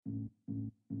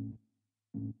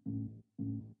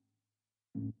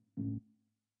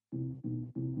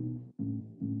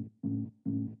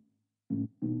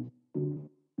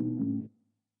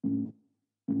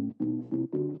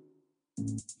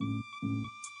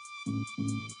You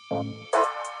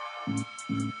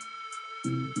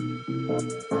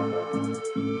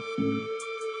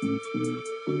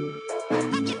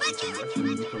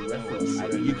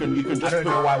can just. I don't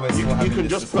know why we're still having this discussion. You can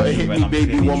just put "Hit Me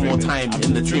Baby" one more time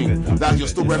in the thing. That you're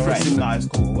still referencing. Nah, it's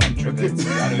cool. I'm triggered.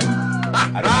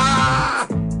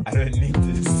 I don't need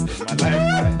this in my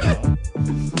life right now.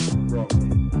 Bro.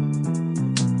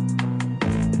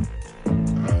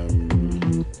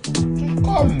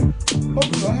 Come,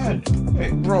 hold your hand.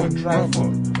 Wait, bro, drive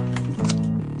foot.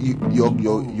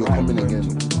 You're coming again.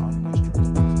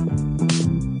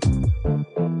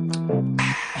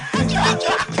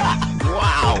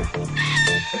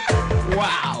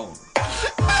 Wow.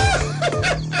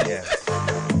 Yes.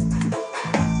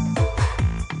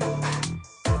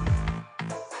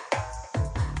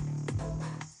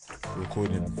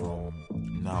 Recording from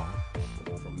now.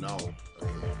 From now.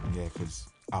 Okay. Yeah, because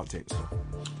outtakes stuff.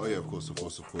 Oh yeah, of course. In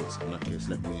that case,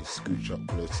 let me scooch up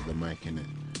close to the mic, innit?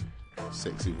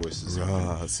 Sexy voices.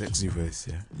 Sexy voice,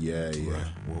 yeah. Yeah.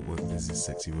 Right. What is this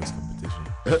sexy voice competition?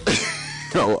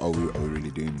 Are we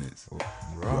really doing this?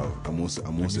 Bro, I'm also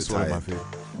tired.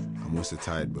 I'm also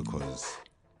tired because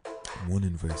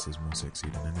morning voice is more sexy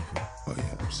than anything. Oh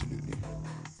yeah, absolutely.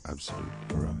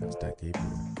 Bro, it's that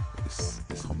Gabriel. It's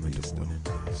coming the morning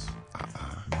voice.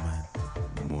 Man,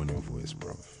 morning voice,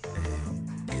 bro.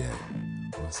 Hey. Yeah.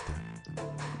 What's that?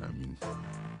 I mean,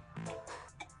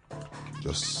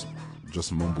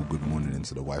 just mumble good morning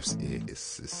into the wife's ear.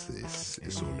 It's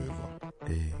all over.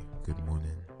 Hey, good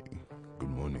morning. Good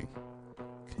morning.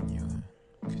 Can you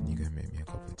go make me a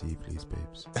cup of tea, please,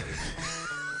 babes?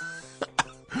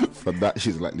 For that,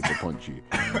 she's likely to punch you.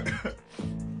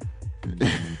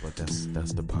 But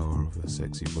that's the power of a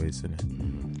sexy voice, isn't it?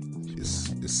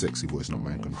 It's sexy voice, not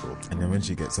mind control. And then when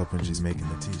she gets up and she's making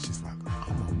the tea, she's like,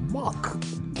 I'm a mug.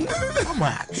 I'm an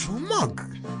actual mug.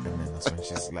 And then that's when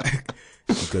she's like,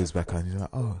 she goes back and she's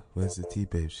like, oh, where's the tea,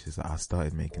 babe? She's like, I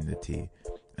started making the tea.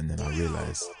 And then I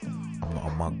realised I'm not a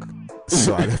mug.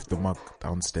 So I left the mug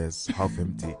downstairs, half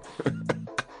empty.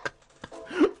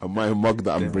 Am I a mug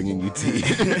that I'm bringing you tea?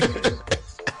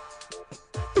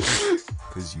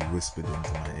 Because you whispered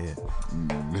into my ear.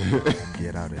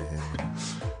 Get out of here, man.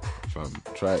 Fam,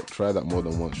 try that more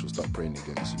than once, she'll start praying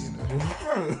against you, you know.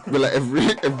 But like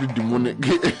every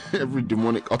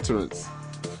demonic utterance.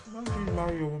 How do you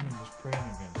marry a woman that's praying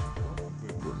against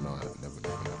you? Bro, no, never.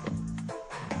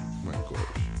 My gosh.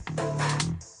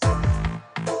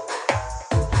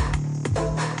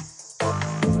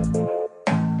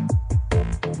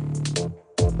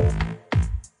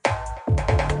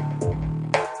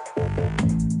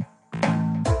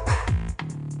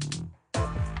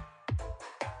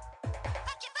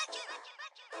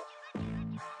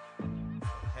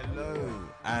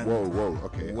 Whoa,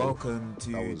 okay. Welcome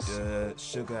to the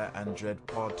Sugar and Dread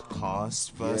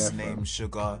podcast. First name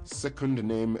Sugar. Second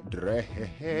name Dread.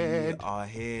 We are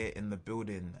here in the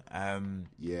building.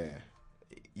 Yeah.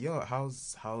 Yo,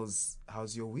 how's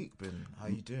your week been? How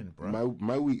you doing, bro?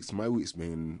 My week's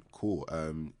been cool.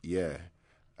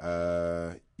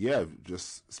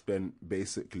 Just spent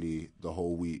basically the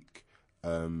whole week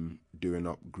doing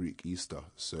up Greek Easter.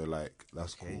 So like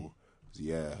that's cool.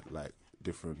 Yeah, like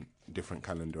different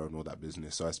calendar and all that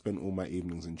business. So I spent all my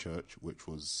evenings in church, which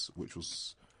was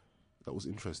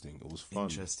interesting. It was fun.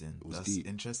 Interesting. It was That's deep.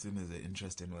 Interesting is an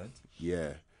interesting word.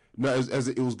 Yeah. No,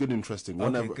 it was good. Interesting.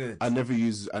 Good. I never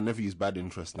use bad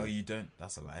interesting. Oh, you don't?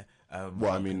 That's a lie.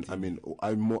 Well,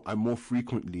 I more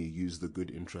frequently use the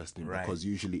good interesting, right? Because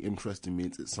usually interesting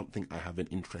means it's something I have an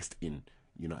interest in.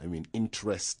 You know what I mean?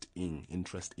 Interest in.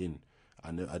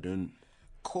 I don't.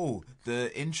 Cool.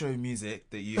 The intro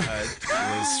music that you heard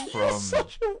was from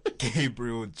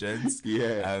Gabriel Jones,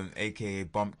 aka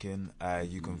Bumpkin.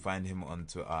 You can find him on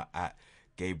Twitter at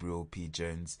Gabriel P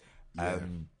Jones.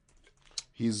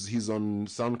 He's on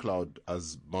SoundCloud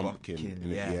as Bumpkin.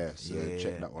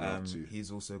 Check that one out too.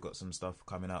 He's also got some stuff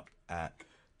coming up at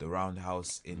the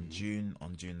Roundhouse in June,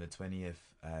 on June the 20th.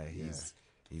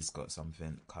 He's got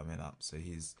something coming up. So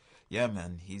he's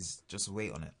just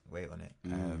wait on it.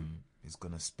 He's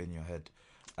gonna spin your head.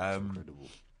 Incredible.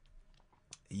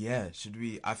 Yeah, should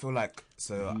we? I feel like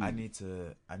I need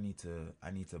to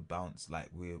bounce.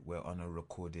 Like we're on a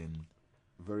recording.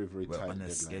 Very we're tight on a deadline.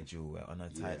 schedule. We're on a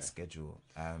tight schedule.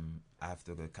 I have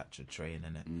to go catch a train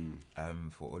in it.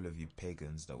 For all of you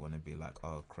pagans that want to be like,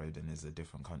 oh, Croydon is a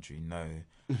different country. No,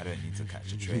 I don't need to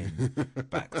catch a train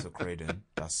back to Croydon.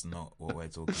 That's not what we're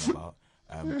talking about.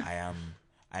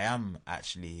 I am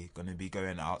actually going to be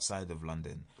going outside of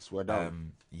London. Swear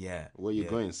down. Yeah. Where you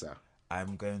going, sir?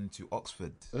 I'm going to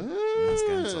Oxford. Man's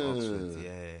going to Oxford.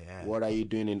 Yeah. What are you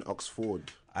doing in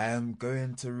Oxford? I am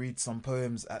going to read some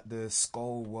poems at the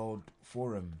Skull World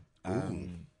Forum.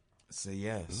 So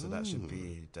that should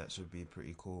be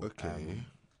pretty cool. Okay.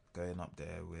 Going up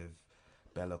there with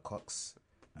Bella Cox.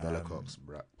 Cox,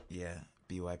 brat. Yeah,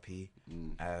 BYP.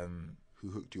 Who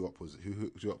hooked you up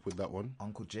with that one?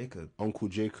 Uncle Jacob.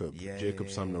 Yeah, Jacob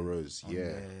Sumner Rose.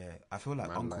 Yeah. I feel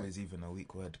like Uncle is even a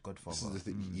weak word. Godfather. This is the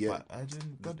thing. Yeah.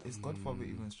 But is Godfather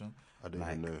even strong? I don't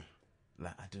even know.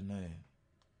 Like, I don't know.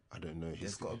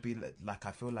 There's got to be like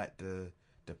I feel like the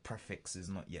prefix is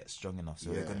not yet strong enough, so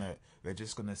we're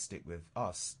just gonna stick with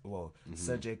us. Well,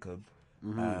 Sir Jacob.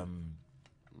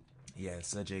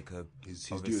 Sir Jacob. He's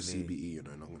due a CBE,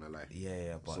 not gonna lie.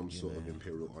 Yeah, but some sort of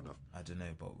imperial honor. I don't know,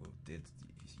 but did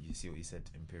you see what he said?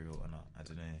 Imperial honor. I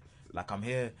don't know. Like, I'm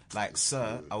here, like,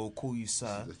 sir. I will call you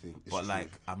sir, but like,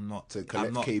 I'm not. To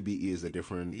collect KBE is a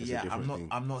different. Thing.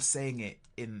 I'm not saying it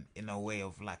in a way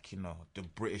of like, the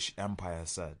British Empire,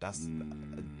 sir. That's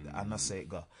I'm not saying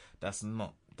God. That's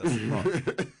not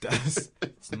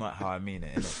how I mean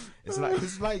it, innit?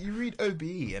 It's like you read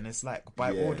OBE and it's like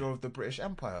by order of the British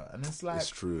Empire, and it's like, it's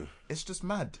true. It's just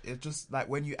mad. It's just like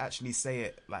when you actually say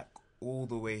it like all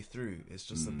the way through, it's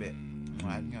just a bit, it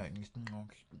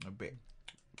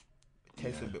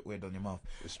tastes a bit weird on your mouth.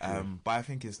 It's true. But I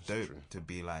think it's dope to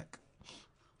be like,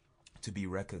 to be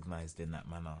recognized in that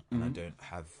manner, and I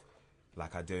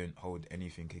don't hold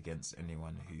anything against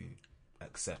anyone who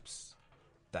accepts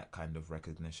that kind of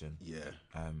recognition. Yeah.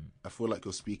 I feel like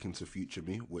you're speaking to future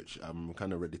me, which I'm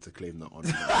kind of ready to claim that on.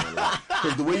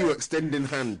 Because the way you extending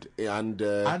hand and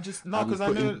just no, because I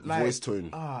know like voice tone.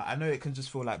 I know it can just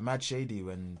feel like mad shady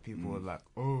when people are like,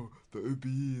 oh, the OBE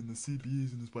and the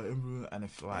CBEs and it's by everyone, and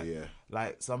if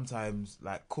like sometimes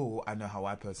like cool. I know how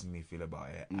I personally feel about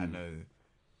it. I know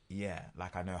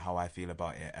how I feel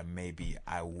about it, and maybe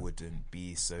I wouldn't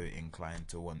be so inclined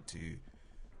to want to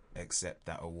accept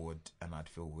that award, and I'd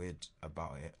feel weird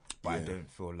about it, but I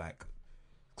don't feel like,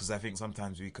 because I think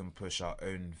sometimes we can push our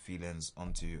own feelings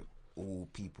onto all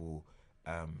people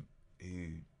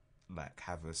who like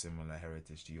have a similar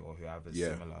heritage to you, or who have a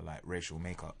similar like racial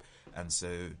makeup, and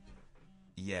so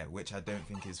which I don't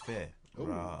think is fair.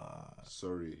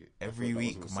 Sorry, every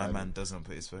week my man doesn't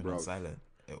put his phone on silent.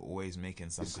 It always making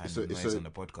some kind of noise on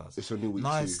the podcast. It's only week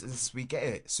two. We get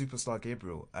it. Superstar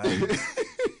Gabriel.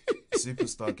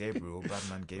 Superstar Gabriel,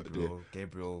 Badman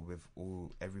Gabriel with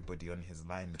everybody on his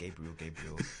line, Gabriel.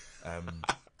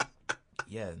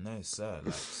 Sir,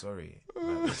 like, sorry.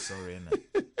 Like, we're sorry, innit?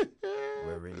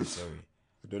 We're really sorry.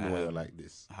 I don't know why you're like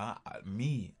this. I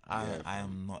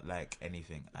am not like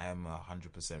anything. I am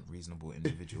 100% reasonable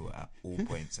individual at all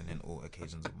points and in all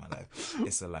occasions of my life.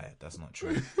 It's a lie. That's not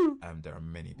true. There are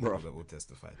many people that will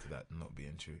testify to that not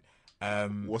being true.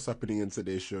 What's happening in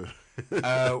today's show?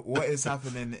 What is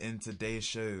happening in today's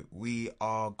show? We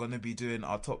are gonna be doing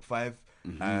our top 5.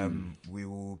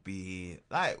 We'll be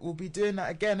doing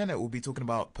that again, innit? We'll be talking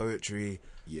about poetry.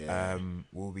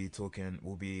 We'll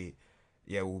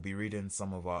be reading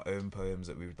some of our own poems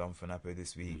that we've done for Napo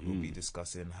this week. We'll be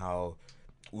discussing how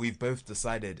we've both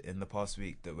decided in the past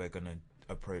week that we're gonna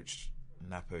approach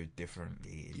Napo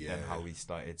differently than how we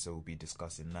started, so we'll be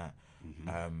discussing that.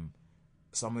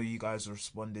 Some of you guys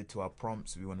responded to our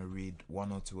prompts. We want to read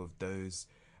one or two of those.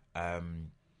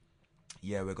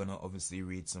 We're going to obviously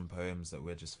read some poems that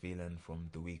we're just feeling from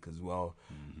the week as well.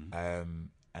 And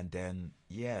then,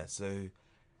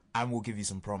 and we'll give you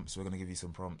some prompts. We're going to give you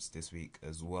some prompts this week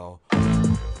as well.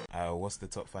 What's the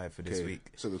top 5 for this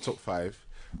week? So the top 5,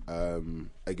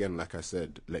 again, like I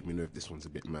said, let me know if this one's a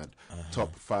bit mad.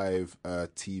 Top 5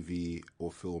 TV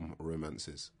or film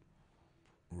romances.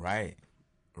 Right.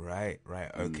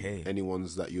 Okay. Any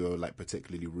ones that you're like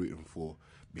particularly rooting for,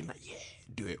 being like,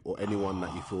 do it, or anyone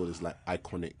that you feel is like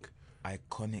iconic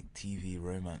TV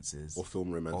romances or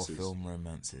film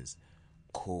romances.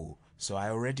 Cool. So I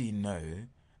already know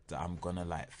that I'm gonna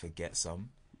like forget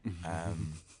some.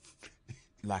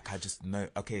 Like I just know.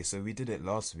 Okay, so we did it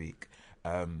last week.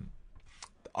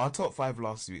 Our top 5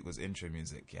 last week was intro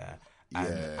music,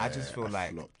 and I just feel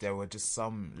like there were just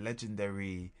some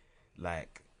legendary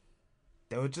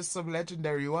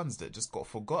ones that just got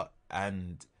forgot,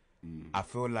 and I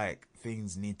feel like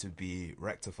things need to be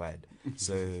rectified.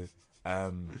 So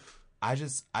I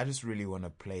just really want to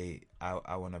play.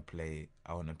 I want to play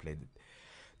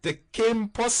the Kim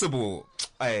Possible.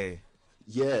 Hey,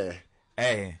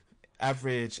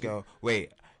 average girl.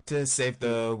 Wait. To save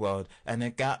the world, and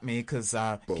it got me 'cause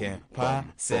I can't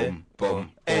possible.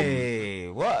 Hey,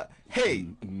 what? Hey.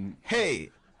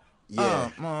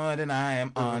 Yeah. More than I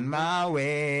am on my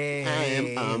way. I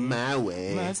am on my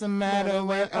way. What's the matter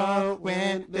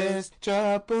when there's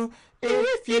trouble?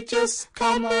 If you just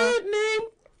come on in,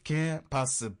 can't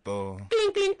possible.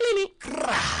 Bling, bling, bling.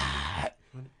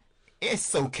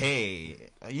 It's okay.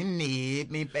 You need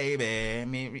me, baby.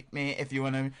 Me, if you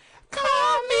wanna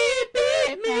call me,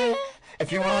 baby.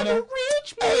 If you wanna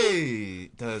reach me, hey,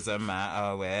 doesn't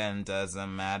matter when,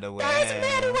 doesn't matter when. Doesn't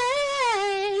matter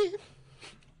when.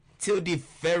 Till the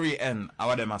very end,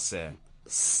 what am I saying?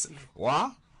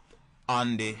 What?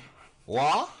 On the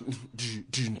what?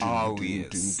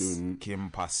 Always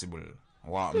impossible.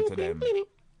 What happened to them?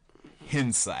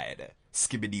 Inside,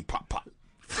 skibbity pop pop.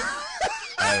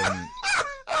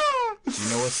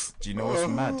 Do you know what's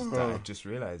mad that I just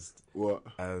realized? What?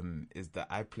 Is that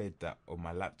I played that on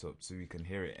my laptop so we can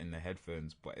hear it in the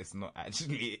headphones, but it's not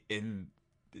actually in.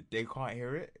 They can't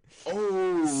hear it.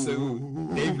 Oh, so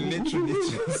they've literally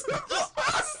just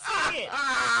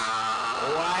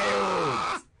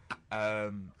wild.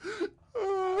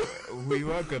 We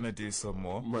were gonna do some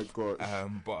more. Oh my god.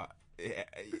 But.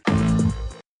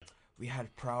 We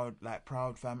had Proud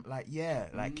Fam,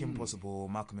 Kim Possible,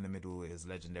 Malcolm in the Middle is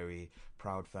legendary,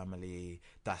 Proud Family,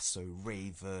 That's So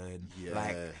Raven,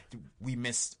 we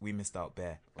missed out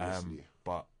there.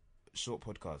 But short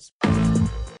podcast.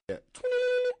 Yeah.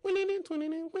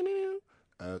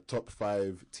 Top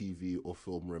 5 TV or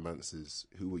film romances.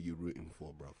 Who were you rooting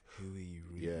for, bruv? Who are you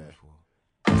rooting for?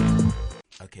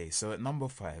 Okay, so at number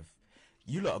 5,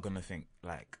 you lot are gonna think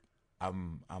like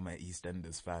I'm an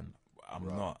EastEnders fan. I'm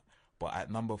not. But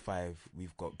at number 5,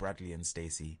 we've got Bradley and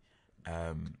Stacey.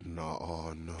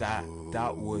 No.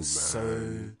 That was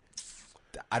so.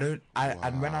 And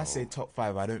when I say top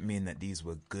 5, I don't mean that these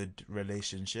were good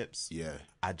relationships. Yeah.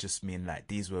 I just mean like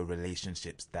these were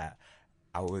relationships that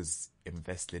I was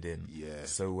invested in. Yeah.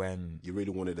 So when you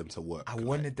really wanted them to work, I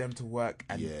wanted them to work,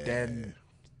 and then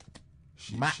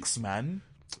Max, man.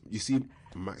 You see,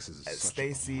 Max is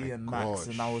Stacey and Max,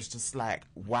 and I was just like,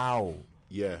 wow.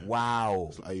 Yeah.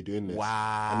 Wow. So are you doing this?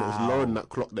 Wow. And it was Lauren that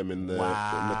clocked them in the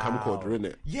camcorder,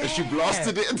 innit? Yeah. And she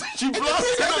blasted it.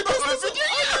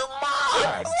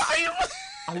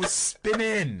 I was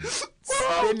spinning.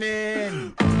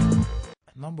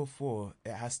 Number 4,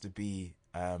 it has to be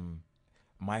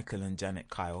Michael and Janet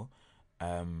Kyle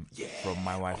from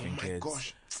My Wife and Kids.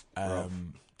 Gosh.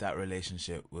 That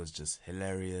relationship was just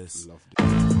hilarious. Loved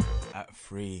it. At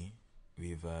 3,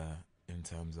 we've in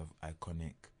terms of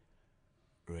iconic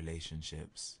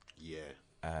relationships,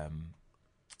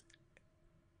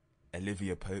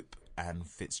 Olivia Pope and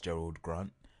Fitzgerald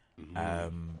Grant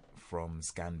from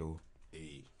Scandal.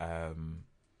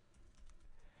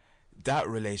 That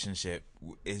relationship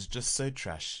is just so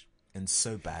trash and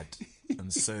so bad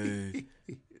and so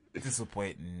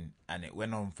disappointing, and it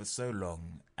went on for so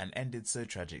long and ended so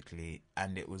tragically,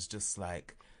 and it was just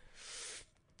like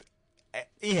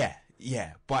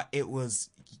but it was,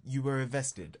 you were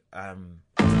invested. At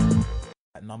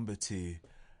number 2,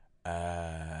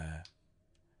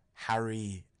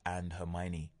 Harry and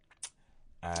Hermione.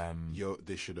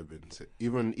 They should have been.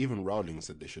 Even Rowling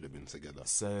said they should have been together.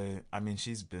 So I mean,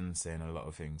 she's been saying a lot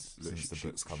of things since the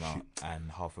books come out,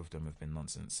 and half of them have been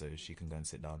nonsense. So she can go and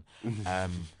sit down.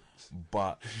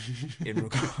 But in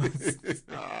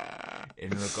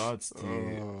regards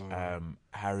to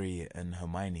Harry and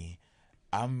Hermione,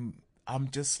 I'm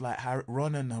just like,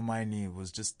 Ron and Hermione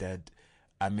was just dead.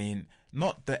 I mean,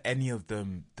 not that any of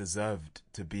them deserved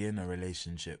to be in a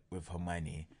relationship with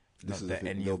Hermione. Not that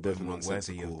any of them were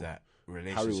worthy of that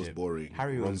relationship. Harry was boring.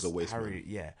 Ron's a waste man.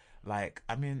 Yeah. Like,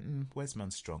 I mean,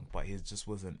 Westman's strong, but he just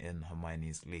wasn't in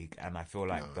Hermione's league. And I feel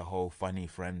like the whole funny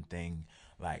friend thing,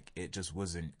 like, it just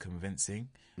wasn't convincing.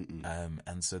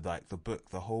 And so, like,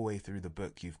 the whole way through the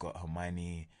book, you've got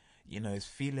Hermione, is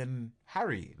feeling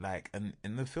Harry. Like, and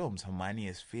in the films, Hermione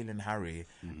is feeling Harry.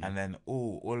 And then,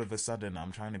 all of a sudden,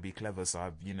 I'm trying to be clever, so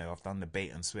I've done the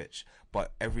bait and switch.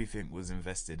 But everything was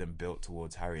invested and built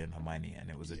towards Harry and Hermione,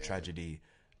 and it was a tragedy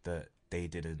that they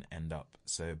didn't end up.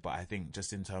 So, but I think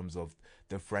just in terms of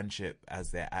the friendship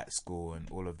as they're at school and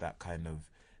all of that kind of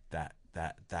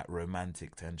that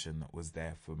romantic tension that was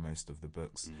there for most of the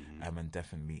books, and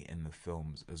definitely in the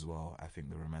films as well, I think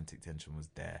the romantic tension was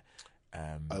there.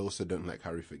 I also don't like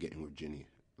Harry forgetting with Ginny.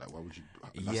 Like, why would you?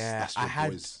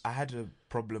 I had a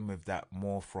problem with that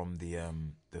more from the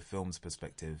film's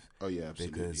perspective. Oh yeah,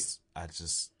 absolutely. Because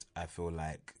I feel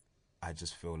like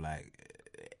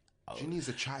Ginny's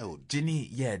a child.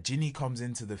 Ginny comes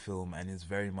into the film and is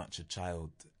very much a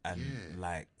child, and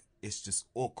like, it's just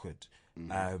awkward.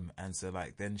 And so,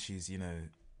 like, then she's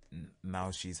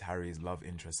now she's Harry's love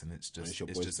interest, and it's just your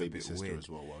it's boy's just a baby bit sister weird as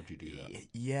well. Why would you do that?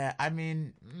 Yeah, I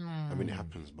mean, it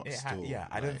happens, but still, yeah.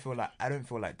 like, I don't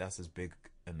feel like that's as big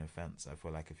an offense. I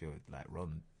feel like if you're like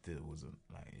Ron, it wasn't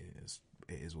like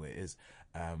it is what it is.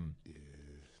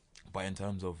 But in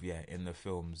terms of in the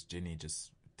films, Ginny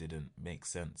just didn't make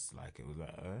sense. Like it was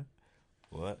like,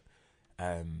 what?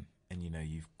 And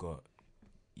you've got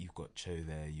Cho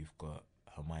there, you've got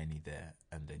Hermione there,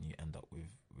 and then you end up with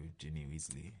Ginny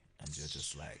Weasley, and you're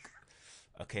just like,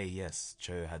 okay, yes,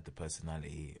 Cho had the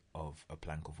personality of a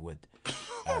plank of wood,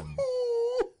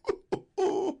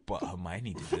 but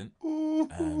Hermione didn't,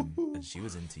 and she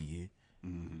was into you,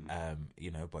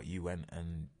 but you went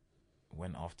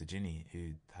after Ginny,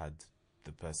 who had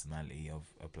the personality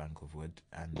of a plank of wood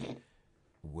and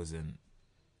wasn't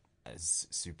as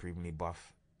supremely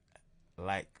buff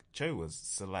like Cho was.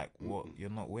 So like, what? You're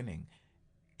not winning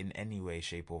in any way,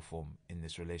 shape or form in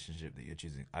this relationship that you're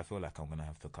choosing. I feel like I'm gonna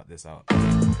have to cut this out.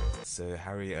 So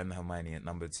Harry and Hermione at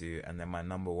number 2, and then my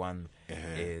number 1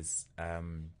 is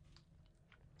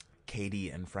Katie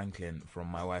and Franklin from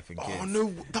My Wife and Kids. Oh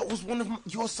no, that was one of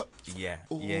your. Yeah.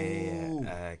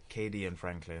 Katie and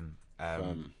Franklin,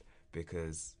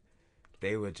 because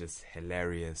they were just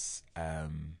hilarious.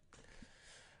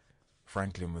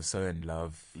 Franklin was so in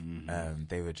love.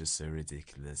 They were just so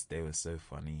ridiculous. They were so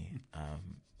funny.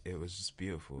 It was just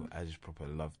beautiful. I just proper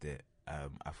loved it.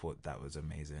 I thought that was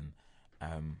amazing.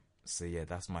 So yeah,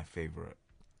 that's my favorite.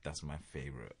 That's my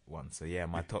favorite one. So yeah,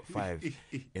 my top 5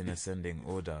 in ascending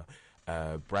order.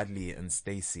 Bradley and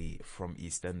Stacey from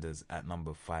EastEnders at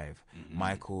number 5.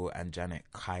 Michael and Janet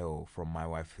Kyle from My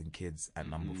Wife and Kids at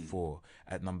number 4.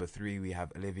 At number 3, we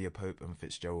have Olivia Pope and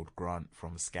Fitzgerald Grant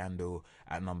from Scandal.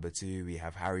 At number 2, we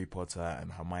have Harry Potter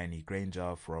and Hermione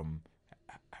Granger from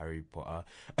Harry Potter.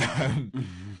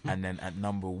 And then at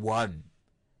number 1,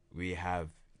 we have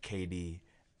Katie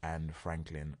and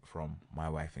Franklin from My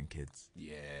Wife and Kids.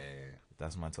 Yeah.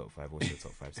 That's my top 5. What's your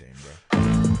top 5 saying,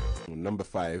 bro? Number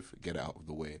 5, get it out of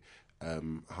the way.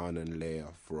 Han and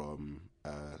Leia from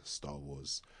Star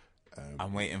Wars.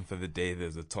 I'm waiting for the day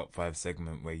there's a top 5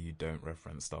 segment where you don't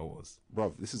reference Star Wars.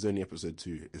 Bruv, this is only episode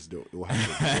 2. It will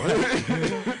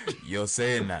happen. You're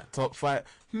saying that top 5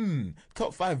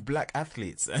 black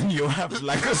athletes, and you'll have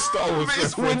like a Star Wars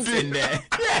reference in there.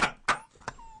 Yeah.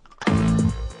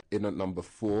 In at number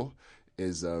 4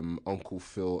 is Uncle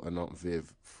Phil and Aunt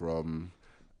Viv from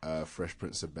Fresh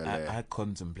Prince of Bel-Air. I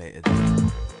contemplated.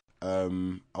 I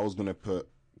was gonna put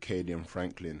Katie and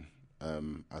Franklin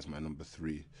as my number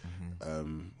 3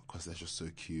 because they're just so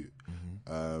cute.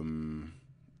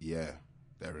 Yeah,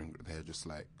 they're just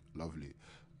like lovely.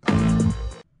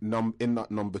 In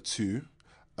that number 2,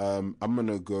 I'm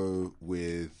gonna go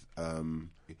with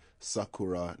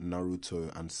Sakura,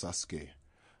 Naruto, and Sasuke.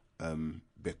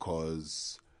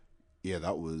 Because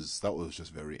that was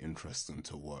just very interesting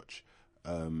to watch,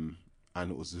 and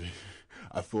it was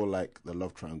I feel like the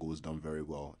love triangle was done very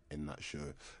well in that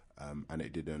show, and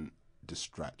it didn't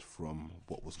distract from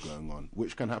what was going on,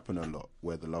 which can happen a lot,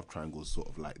 where the love triangle is sort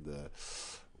of like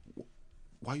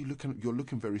why are you looking? You're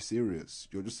looking very serious.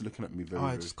 You're just looking at me very.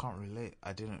 I just can't relate.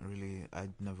 I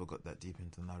never got that deep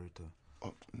into Naruto.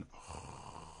 Oh, no.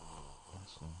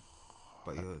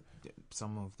 But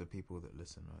some of the people that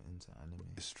listen are into anime.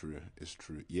 It's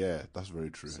true. Yeah, that's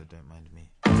very true. So don't mind me.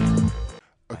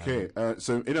 Okay,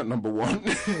 so in at number 1,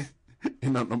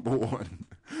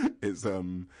 it's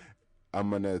I'm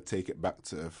gonna take it back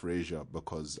to Frasier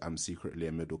because I'm secretly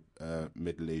a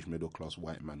middle-aged, middle-class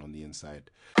white man on the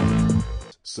inside.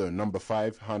 So number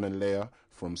 5, Han and Leia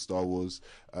from Star Wars.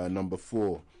 Number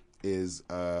 4 is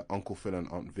Uncle Phil and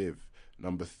Aunt Viv.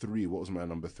 Number 3, what was my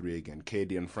number 3 again?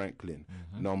 Katie and Franklin.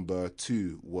 Number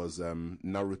 2 was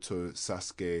Naruto,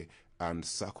 Sasuke, and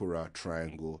Sakura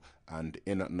triangle. And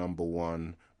in at number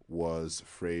 1 was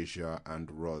Frasier and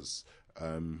Roz.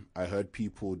 I heard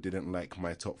people didn't like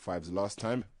my top 5s last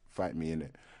time. Fight me in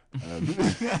it.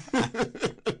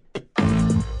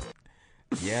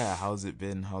 Yeah, how's it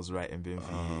been? How's writing been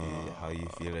for you? How are you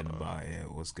feeling about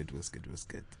it? What's good?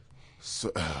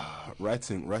 So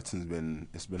writing's been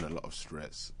a lot of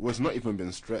stress. Well, it's not even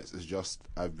been stress. It's just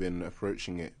I've been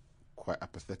approaching it quite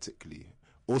apathetically.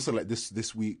 Also, like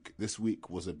this week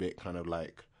was a bit kind of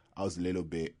like I was a little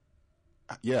bit.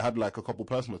 Yeah, I had like a couple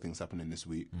personal things happening this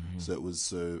week,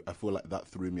 so I feel like that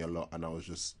threw me a lot, and I was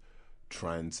just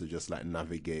trying to just like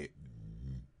navigate,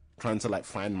 trying to like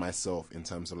find myself in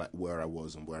terms of like where I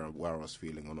was and where I was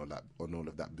feeling on all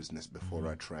of that business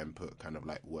before I try and put kind of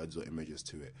like words or images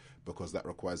to it, because that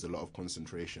requires a lot of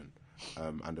concentration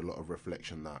and a lot of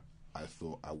reflection that I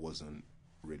thought I wasn't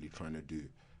really trying to do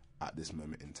at this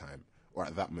moment in time. or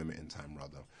at that moment in time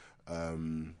rather.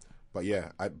 But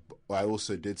yeah, I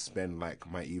also did spend like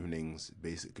my evenings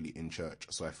basically in church,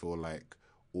 so I feel like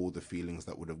all the feelings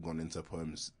that would have gone into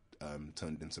poems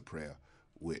turned into prayer,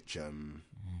 which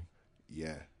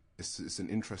yeah, it's an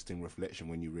interesting reflection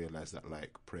when you realize that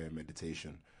like prayer and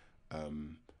meditation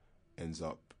ends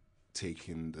up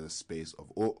taking the space of,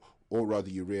 or rather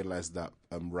you realize that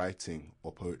writing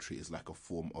or poetry is like a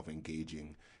form of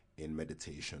engaging in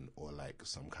meditation, or like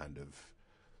some kind of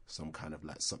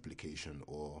like supplication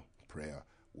or prayer,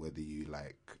 whether you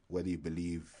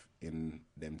believe in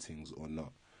them things or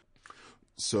not.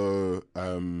 So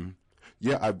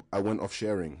yeah, I went off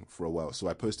sharing for a while. So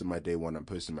I posted my day 1 and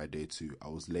posted my day 2. I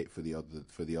was late for the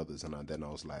others, and then I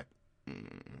was like,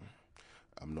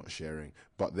 I'm not sharing.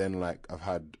 But then like I've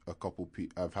had a couple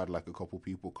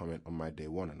people comment on my day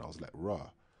 1, and I was like,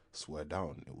 rah, swear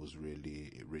down. It was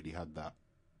really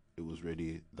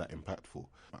that impactful.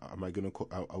 Am I gonna?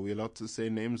 Are we allowed to say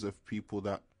names of people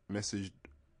that messaged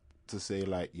to say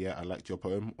like, yeah, I liked your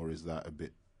poem, or is that a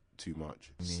bit too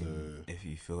much? I mean, so if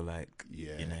you feel like,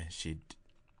 yeah, you know, she'd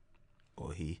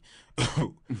or he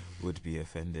would be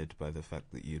offended by the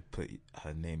fact that you'd put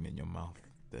her name in your mouth,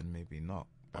 then maybe not.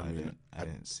 But I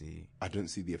don't see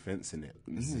the offense in it.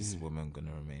 Is this woman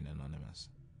gonna remain anonymous?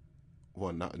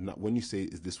 Well, now, when you say,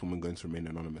 is this woman going to remain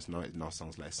anonymous, now it now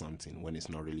sounds like something when it's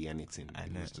not really anything. I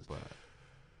know, but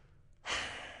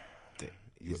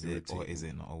is it or is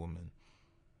it not a woman?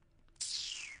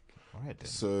 All right then.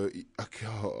 So, okay,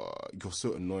 you're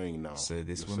so annoying now. So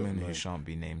this woman who shan't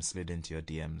be named slid into your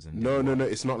DMs and no,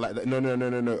 it's not like that. No.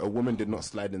 A woman did not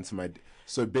slide into my.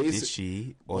 So basically, did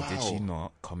she or did she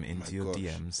not come into your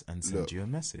DMs and send you a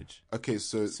message? Okay,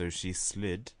 so she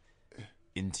slid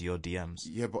into your DMs.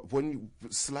 Yeah, but when you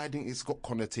sliding, it's got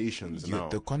connotations now.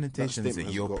 The connotations that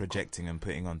you're projecting and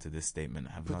putting onto this statement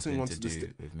have nothing to do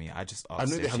with me. I just asked. I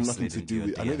know they have nothing to do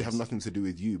with. I know they have nothing to do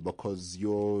with you because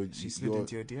she slid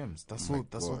into your DMs. That's all.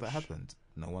 That's all that happened.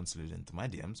 No one slid into my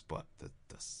DMs, but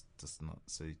that's not.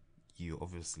 So you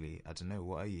obviously, I don't know.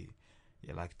 What are you?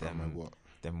 You're like them. What?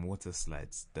 Them water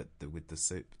slides that with the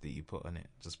soap that you put on it,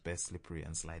 just bare slippery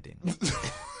and sliding.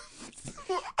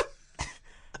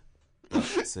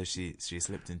 So she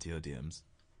slipped into your DMs.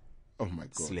 Oh my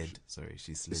god! Slid. Sorry,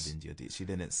 she slid into your DMs. She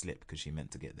didn't slip because she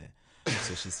meant to get there.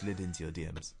 So she slid into your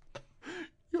DMs.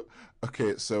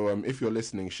 Okay, so if you're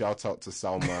listening, shout out to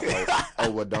Salma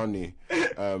Al-Wadani.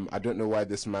 I don't know why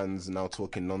this man's now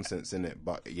talking nonsense in it,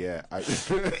 but yeah,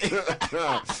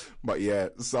 but yeah,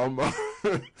 Salma.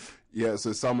 Yeah, so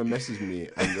Salma messaged me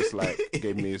and just like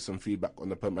gave me some feedback on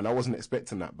the poem, and I wasn't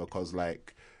expecting that because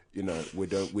like, you know, we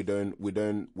don't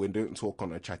talk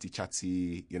on a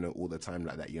chatty, you know, all the time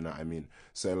like that, you know what I mean?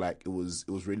 So like it was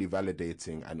really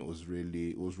validating, and it was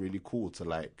really cool to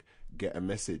like get a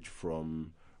message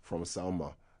from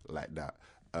Salma like that.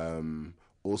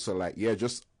 Also like, yeah,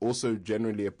 just also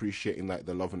generally appreciating like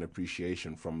the love and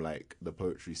appreciation from like the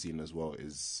poetry scene as well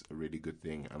is a really good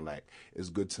thing, and like it's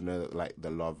good to know that like the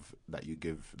love that you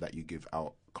give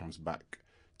out comes back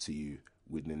to you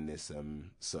within this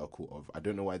circle of. I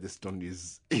don't know why this Don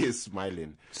is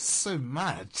smiling. So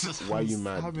mad. Why are you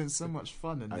mad? Having so much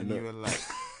fun, and then you were like,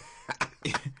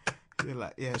 you're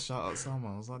like, yeah, shout out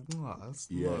Salma. I was like, no, that's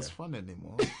not as fun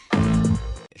anymore.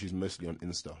 She's mostly on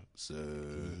Insta, so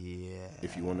yeah.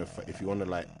 If you wanna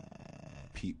like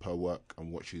peep her work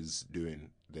and what she's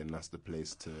doing, then that's the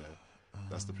place to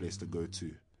go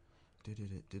to.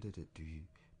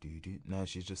 No,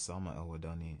 she's just Salma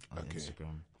Al-Wadani on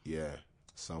Instagram. Yeah,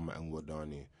 Salma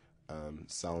Al-Wadani.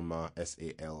 Salma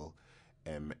SALMAEL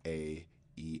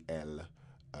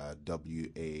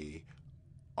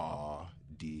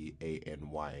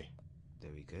WARDANY.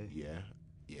 There we go. Yeah,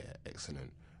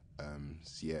 excellent.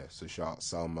 So shout out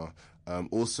Salma.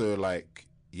 Also like,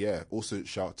 yeah, also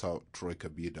shout out Troy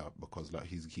Kabida, because like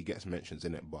he gets mentions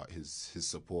in it, but his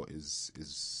support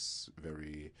is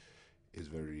very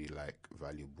like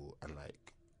valuable, and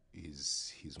like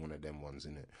he's one of them ones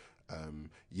in it.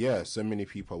 Yeah, so many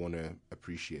people I want to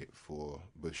appreciate for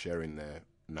both sharing their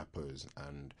nappos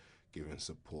and giving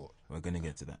support. We're gonna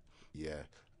get to that. Yeah.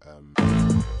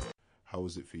 How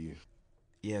was it for you?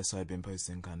 Yeah, so I'd been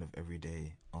posting kind of every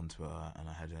day on Twitter, and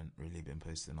I hadn't really been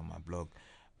posting on my blog.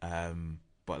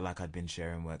 But like I'd been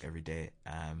sharing work every day,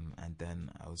 and then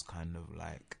I was kind of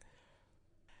like,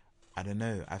 I don't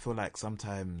know, I feel like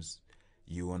sometimes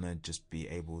you want to just be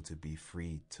able to be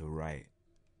free to write,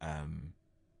 and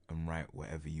write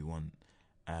whatever you want.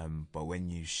 But when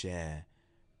you share,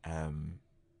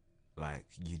 like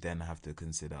you then have to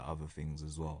consider other things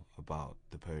as well about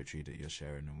the poetry that you're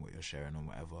sharing and what you're sharing and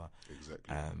whatever.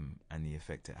 Exactly. And the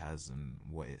effect it has and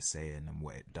what it's saying and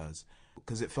what it does.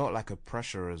 Because it felt like a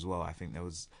pressure as well. I think there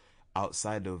was,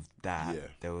 outside of that,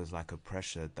 there was like a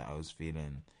pressure that I was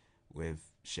feeling with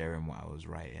sharing what I was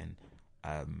writing.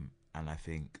 And I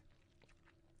think,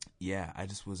 I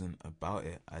just wasn't about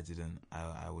it.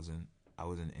 I wasn't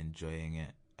enjoying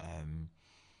it.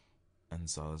 And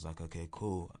so I was like, okay,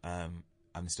 cool. I'm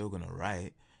still gonna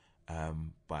write.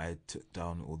 But I took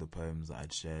down all the poems that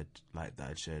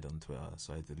I'd shared on Twitter,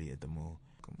 so I deleted them all.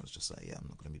 I was just like, I'm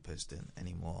not gonna be posting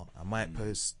anymore. I might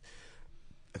post.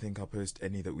 I think I'll post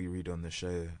any that we read on the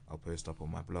show. I'll post up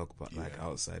on my blog, but like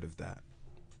outside of that,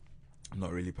 I'm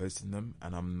not really posting them,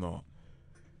 and I'm not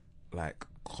like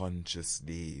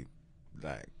consciously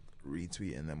like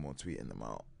retweeting them or tweeting them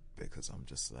out, because I'm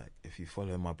just like, if you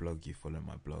follow my blog, you follow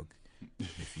my blog.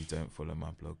 If you don't follow my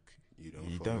blog,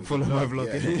 you don't follow my blog.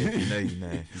 Yeah. If you know, you know.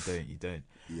 If you don't, you don't.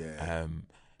 Yeah.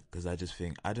 Because I just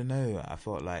think, I don't know, I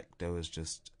felt like there was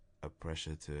just a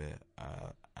pressure to it,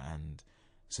 and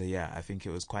so I think it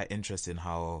was quite interesting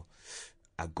how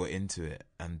I got into it,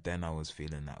 and then I was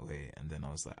feeling that way, and then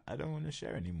I was like, I don't want to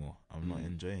share anymore. I'm not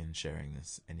enjoying sharing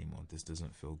this anymore. This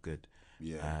doesn't feel good.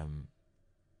 Yeah.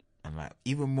 And like,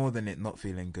 even more than it not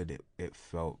feeling good, it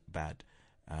felt bad.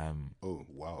 Oh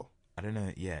wow. I don't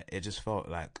know. Yeah, it just felt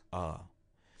like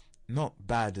not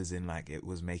bad as in like it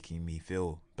was making me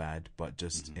feel bad, but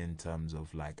just in terms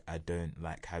of like, I don't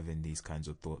like having these kinds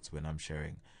of thoughts when I'm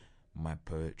sharing my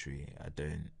poetry. I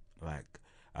don't like,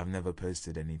 I've never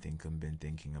posted anything and been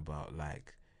thinking about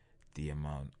like the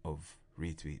amount of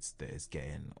retweets that it's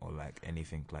getting or like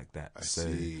anything like that. I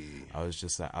see. I was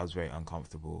just like, I was very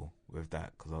uncomfortable with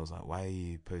that, because I was like, why are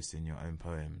you posting your own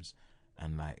poems?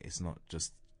 And like, it's not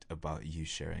just about you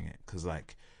sharing it, because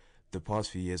like the past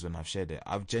few years when I've shared it,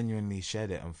 I've genuinely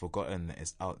shared it and forgotten that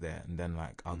it's out there, and then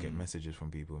like I'll get messages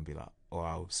from people and be like, or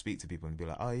I'll speak to people and be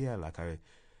like, oh yeah,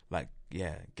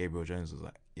 Gabriel Jones was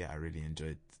like, I really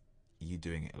enjoyed you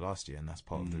doing it last year, and that's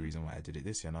part of the reason why I did it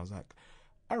this year. And I was like,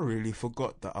 I really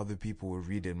forgot that other people were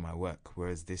reading my work,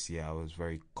 whereas this year I was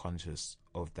very conscious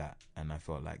of that, and I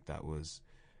felt like that was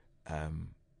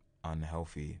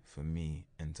unhealthy for me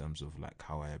in terms of like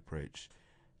how I approach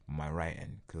my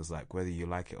writing, because like, whether you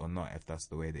like it or not, if that's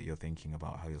the way that you're thinking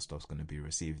about how your stuff's going to be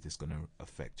received, it's going to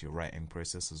affect your writing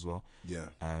process as well.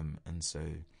 And so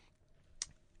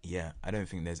I don't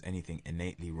think there's anything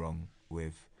innately wrong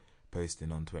with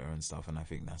posting on Twitter and stuff, and I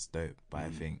think that's dope, but I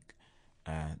think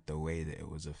the way that it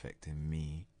was affecting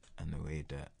me, and the way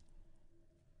that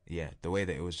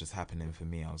it was just happening for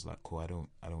me, I was like, cool, I don't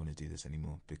want to do this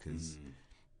anymore, because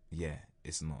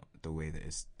it's not the way that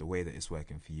it's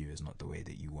working for you is not the way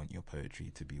that you want your poetry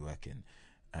to be working.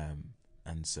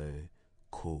 And so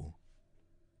cool,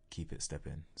 keep it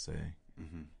stepping.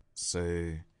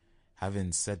 So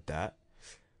having said that,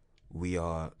 we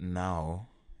are now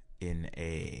in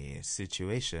a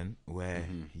situation where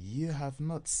you have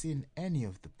not seen any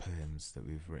of the poems that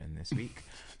we've written this week.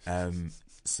 I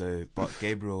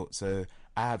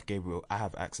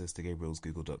have access to Gabriel's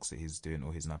Google Docs that he's doing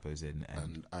all his nappos in,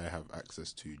 and I have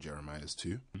access to Jeremiah's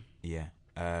too.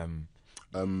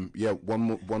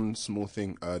 One small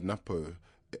thing, Napo.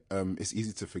 It's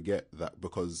easy to forget that,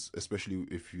 because especially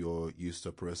if you're used to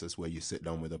a process where you sit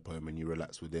down with a poem and you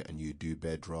relax with it and you do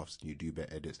bare drafts and you do bare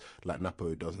edits, like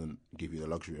Napo doesn't give you the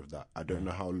luxury of that. I don't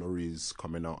know how Laurie's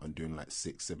coming out and doing like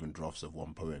 6-7 drafts of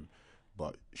one poem,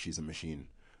 but she's a machine.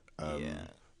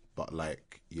 But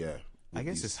like, I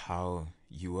guess it's how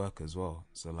you work as well.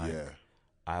 So like,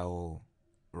 I'll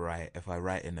write, if I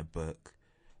write in a book,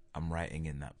 I'm writing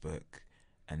in that book,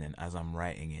 and then as I'm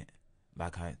writing it,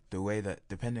 like the way that,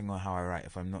 depending on how I write,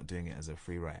 if I'm not doing it as a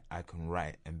free write, I can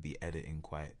write and be editing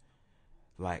quite,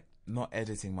 like, not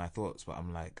editing my thoughts, but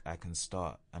I'm like, I can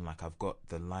start and like, I've got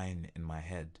the line in my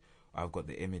head, or I've got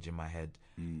the image in my head.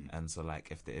 And so like,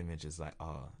 if the image is like,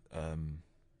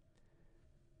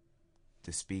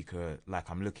 the speaker,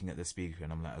 like I'm looking at the speaker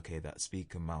and I'm like, okay, that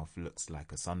speaker mouth looks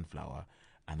like a sunflower,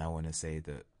 and I want to say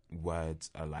that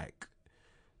words are like,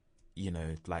 you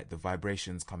know, like the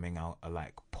vibrations coming out are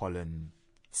like pollen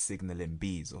signaling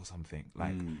bees or something.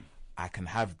 Like I can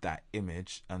have that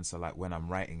image, and so like when I'm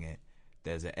writing it,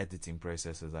 there's an editing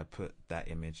process as I put that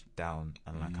image down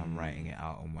and like I'm writing it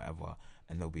out and whatever,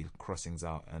 and there'll be crossings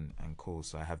out and cool.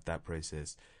 So I have that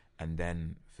process, and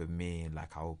then for me,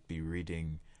 like I'll be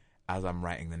reading as I'm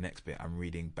writing the next bit, I'm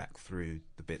reading back through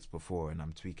the bits before and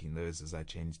I'm tweaking those as I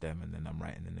change them, and then I'm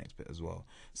writing the next bit as well.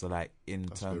 So like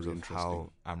That's terms of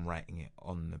how I'm writing it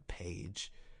on the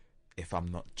page, if I'm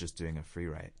not just doing a free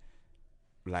write,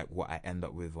 like what I end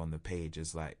up with on the page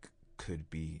is like could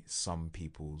be some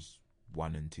people's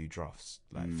 1 and 2 drafts,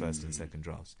 like first and second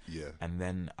drafts. Yeah. And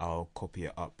then I'll copy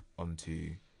it up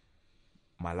onto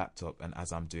my laptop, and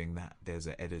as I'm doing that, there's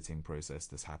an editing process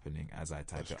that's happening as I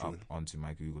type up onto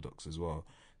my Google Docs as well.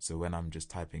 So when I'm just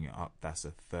typing it up, that's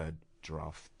a third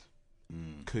draft.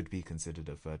 Could be considered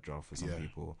a third draft for some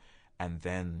people. And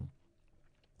then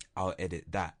I'll edit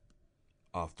that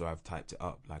after I've typed it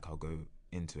up. Like I'll go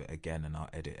into it again and I'll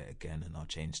edit it again and I'll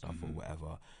change stuff or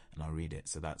whatever and I'll read it.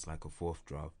 So that's like a fourth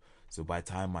draft. So by the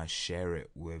time I share it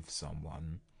with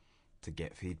someone to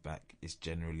get feedback, it's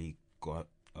generally got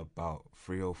about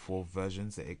 3 or 4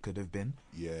 versions that it could have been.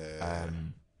 Yeah.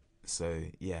 So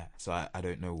I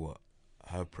don't know what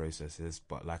her process is,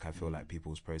 but like I feel like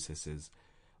people's processes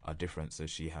are different. So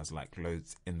she has like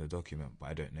loads in the document, but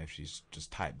I don't know if she's just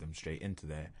typed them straight into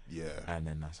there. Yeah. And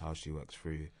then that's how she works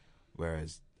through.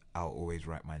 Whereas I'll always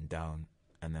write mine down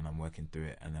and then I'm working through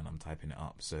it and then I'm typing it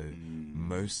up. So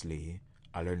mostly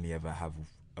I'll only ever have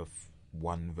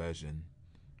one version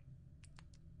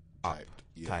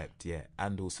typed,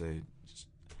 and also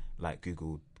like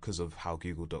Google, because of how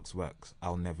Google Docs works,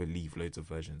 I'll never leave loads of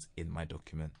versions in my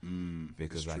document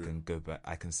because I can go back,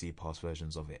 I can see past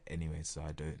versions of it anyway. So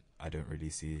I don't really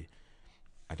see,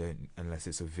 unless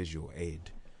it's a visual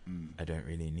aid, I don't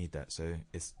really need that. So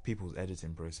it's people's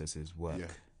editing processes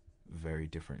work very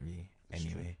differently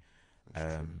anyway.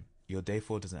 Your day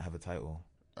 4 doesn't have a title.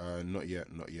 Not yet.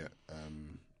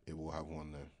 It will have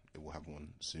one though. It will have one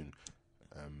soon.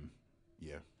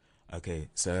 Yeah. Okay,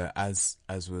 so as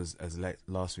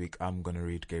last week, I'm gonna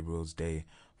read Gabriel's day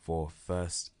 4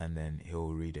 first, and then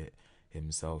he'll read it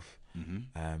himself.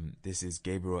 This is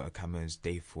Gabriel Akamo's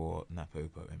day 4 Napo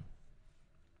poem.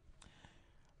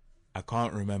 I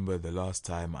can't remember the last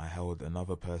time I held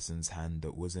another person's hand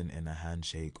that wasn't in a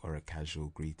handshake or a casual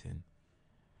greeting.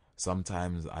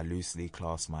 Sometimes I loosely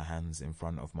clasp my hands in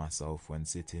front of myself when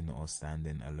sitting or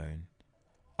standing alone.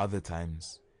 Other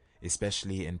times,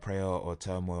 especially in prayer or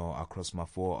turmoil, I cross my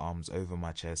forearms over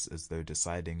my chest as though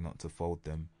deciding not to fold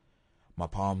them. My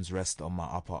palms rest on my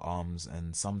upper arms,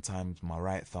 and sometimes my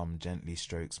right thumb gently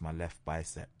strokes my left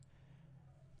bicep.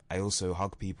 I also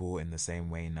hug people in the same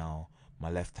way now, my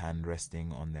left hand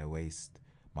resting on their waist,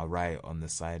 my right on the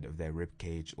side of their rib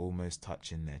cage, almost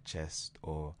touching their chest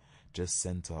or just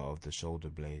center of the shoulder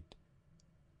blade.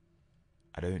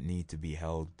 I don't need to be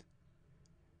held,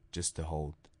 just to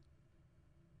hold.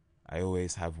 I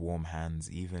always have warm hands,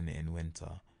 even in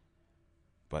winter.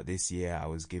 But this year I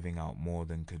was giving out more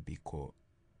than could be caught.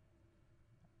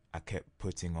 I kept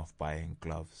putting off buying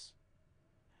gloves,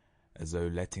 as though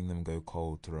letting them go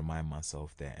cold to remind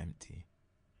myself they're empty.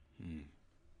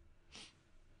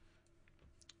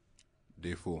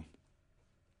 Day 4.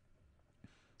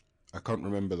 I can't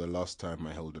remember the last time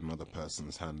I held another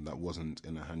person's hand that wasn't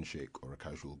in a handshake or a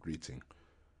casual greeting.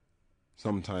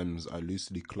 Sometimes I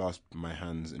loosely clasp my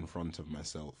hands in front of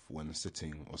myself when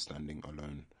sitting or standing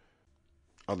alone.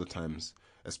 Other times,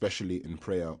 especially in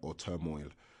prayer or turmoil,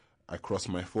 I cross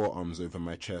my forearms over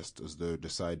my chest as though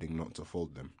deciding not to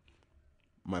fold them.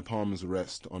 My palms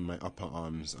rest on my upper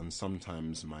arms, and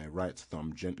sometimes my right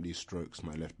thumb gently strokes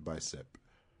my left bicep.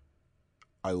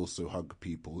 I also hug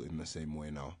people in the same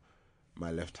way now,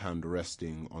 my left hand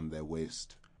resting on their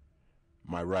waist,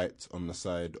 my right on the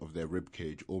side of their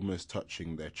ribcage, almost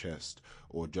touching their chest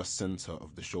or just center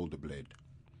of the shoulder blade.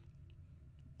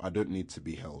 I don't need to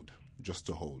be held, just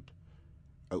to hold.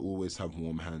 I always have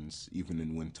warm hands, even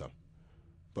in winter.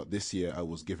 But this year I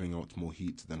was giving out more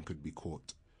heat than could be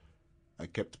caught. I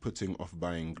kept putting off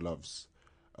buying gloves,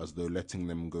 as though letting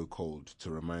them go cold to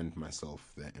remind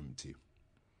myself they're empty.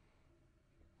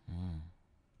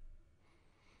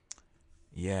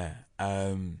 Yeah.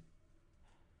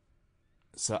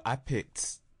 So I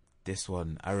picked this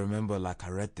one. I remember like I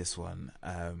read this one,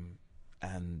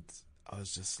 and I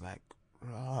was just like,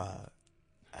 rah.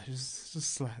 I was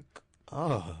just like,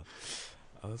 oh.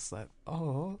 I was like,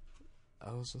 oh.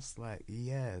 I was just like,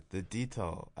 yeah, the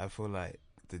detail. I feel like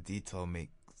the detail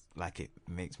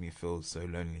makes me feel so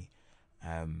lonely.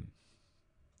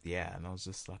 Yeah, and I was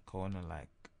just like, I want to like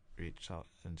reach out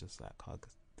and just like hug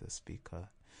the speaker.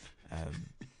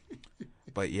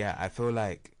 But yeah, I feel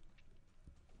like,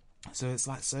 so it's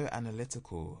like so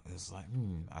analytical. It's like,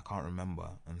 I can't remember.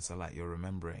 And so like you're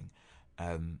remembering.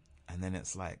 And then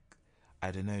it's like,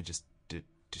 I don't know, just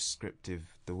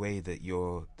descriptive, the way that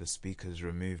the speaker's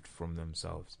removed from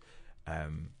themselves,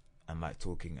 and like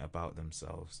talking about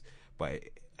themselves. But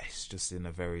it's just in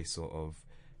a very sort of,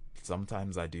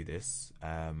 sometimes I do this,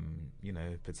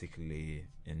 particularly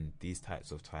in these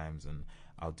types of times, and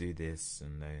I'll do this,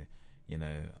 and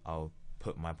I'll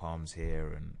put my palms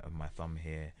here and my thumb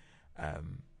here,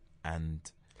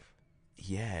 and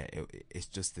yeah, it's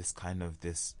just this kind of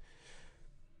this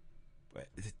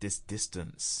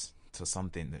distance to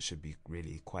something that should be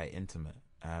really quite intimate,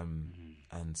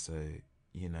 and so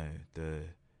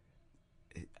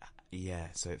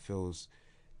so it feels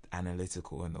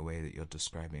analytical in the way that you're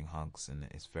describing hugs, and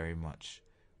it's very much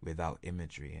without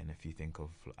imagery. And if you think of,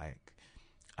 like,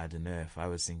 I don't know, if I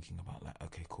was thinking about, like,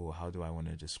 okay, cool, how do I want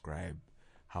to describe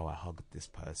how I hugged this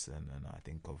person, and I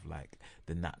think of, like,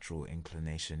 the natural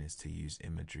inclination is to use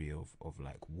imagery of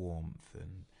like warmth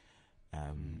and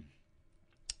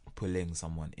pulling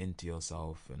someone into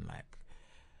yourself, and like,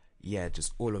 yeah,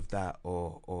 just all of that,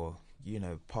 or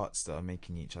parts that are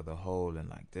making each other whole, and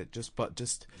like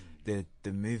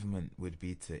the movement would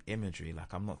be to imagery.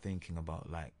 Like, I'm not thinking about,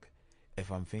 like,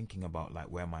 if I'm thinking about,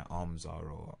 like, where my arms are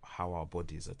or how our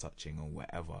bodies are touching or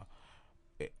whatever,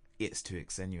 it's to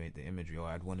extenuate the imagery, or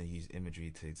I'd want to use imagery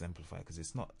to exemplify, because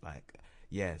it's not like,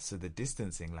 so the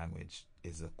distancing language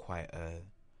is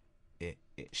it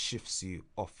shifts you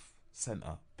off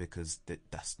center, because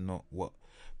that's not what,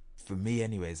 for me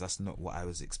anyways, that's not what I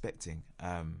was expecting,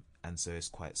 and so it's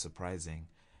quite surprising,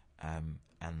 and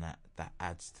that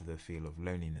adds to the feel of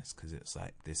loneliness, because it's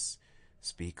like this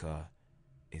speaker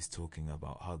is talking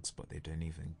about hugs, but they don't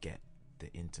even get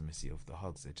the intimacy of the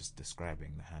hugs. They're just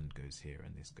describing the hand goes here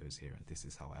and this goes here and this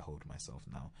is how I hold myself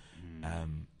now,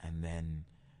 and then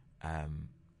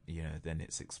then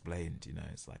it's explained,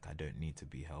 it's like, I don't need to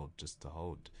be held just to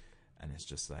hold, and it's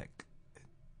just like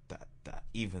that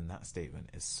even that statement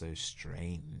is so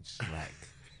strange,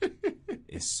 like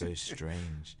it's so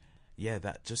strange.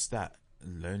 That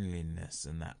loneliness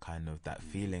and that kind of that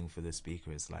feeling for the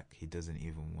speaker is like, he doesn't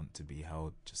even want to be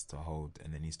held just to hold,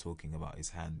 and then he's talking about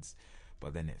his hands,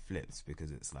 but then it flips,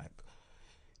 because it's like,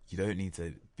 you don't need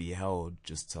to be held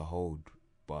just to hold,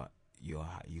 but you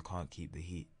can't keep the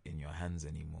heat in your hands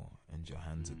anymore, and your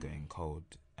hands are going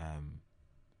cold,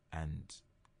 and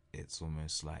it's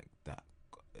almost like that,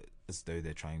 as though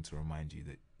they're trying to remind you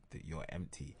that you're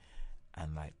empty.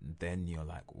 And like, then you're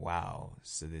like, wow,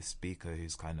 so this speaker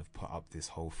who's kind of put up this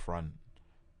whole front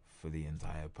for the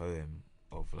entire poem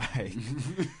of like,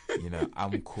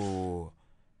 I'm cool,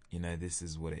 this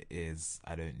is what it is,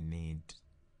 I don't need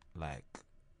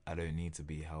to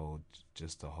be held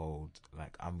just to hold,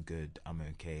 like, I'm good, I'm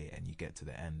okay. And you get to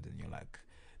the end and you're like,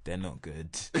 they're not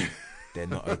good, they're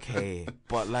not okay.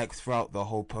 But like, throughout the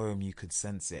whole poem you could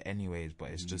sense it anyways,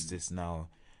 but it's just this now,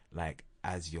 like,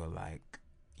 as you're like,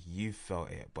 you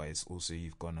felt it, but it's also,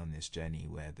 you've gone on this journey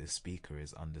where the speaker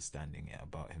is understanding it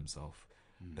about himself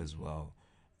as well.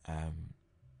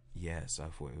 So I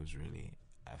thought it was really,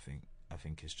 I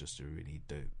think it's just a really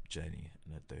dope journey,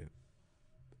 and a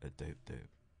dope,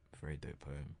 very dope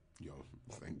poem. Yo,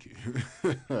 thank you.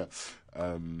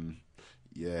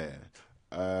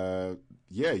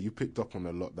 You picked up on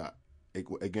a lot that,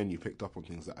 again, you picked up on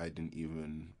things that I didn't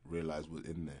even realize was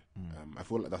in there. I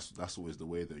feel like that's always the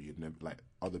way, though. You'd never, like,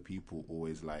 other people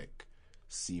always like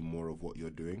see more of what you're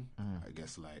doing. I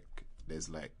guess, like, there's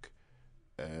like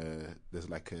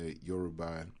a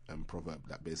Yoruba proverb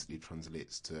that basically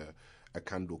translates to, a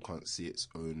candle can't see its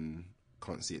own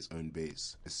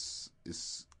base.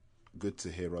 It's good to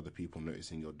hear other people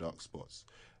noticing your dark spots.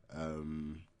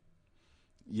 You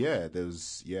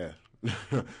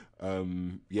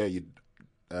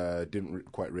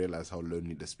didn't quite realize how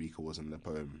lonely the speaker was in the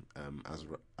poem, as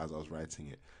I was writing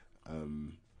it.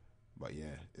 But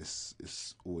yeah,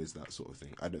 it's always that sort of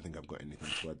thing. I don't think I've got anything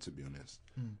to add, to be honest.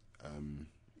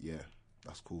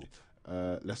 That's cool.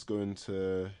 Let's go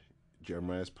into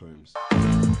Jeremiah's poems.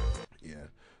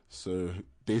 So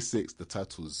day 6, the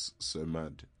title's so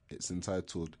mad. It's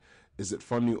entitled, "Is it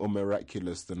funny or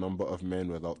miraculous the number of men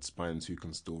without spines who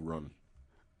can still run?"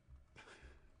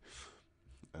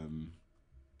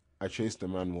 I chased a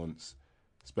man once,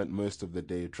 spent most of the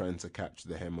day trying to catch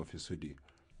the hem of his hoodie.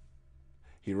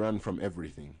 He ran from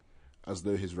everything, as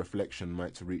though his reflection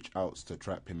might reach out to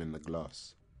trap him in the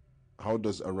glass. How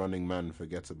does a running man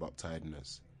forget about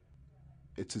tiredness?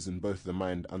 It is in both the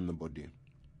mind and the body.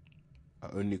 I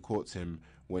only caught him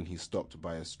when he stopped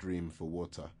by a stream for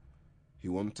water. He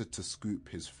wanted to scoop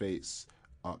his face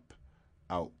up,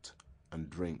 out, and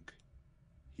drink.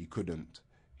 He couldn't.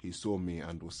 He saw me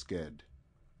and was scared.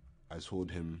 I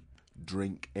told him,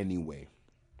 drink anyway.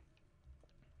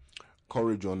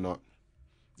 Courage or not,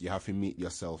 you have to meet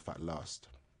yourself at last.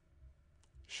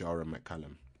 Shara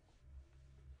McCallum.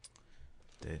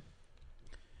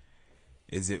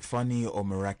 Is it funny or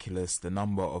miraculous the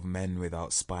number of men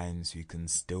without spines who can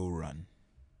still run?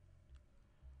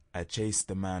 I chased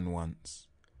the man once,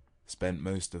 spent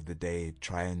most of the day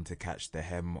trying to catch the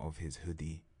hem of his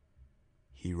hoodie.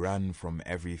 He ran from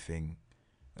everything,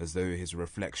 as though his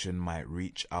reflection might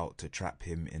reach out to trap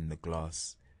him in the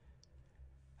glass.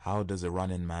 How does a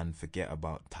running man forget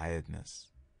about tiredness?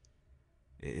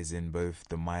 It is in both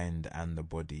the mind and the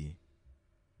body.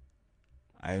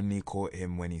 I only caught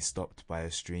him when he stopped by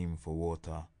a stream for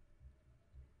water.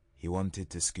 He wanted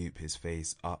to scoop his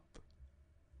face up,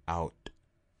 out,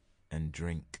 and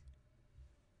drink.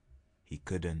 He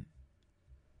couldn't.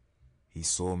 He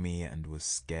saw me and was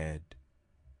scared.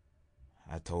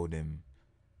 I told him,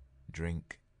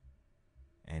 drink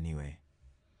anyway.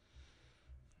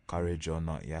 Courage or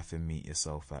not, you have to meet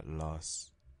yourself at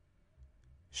last.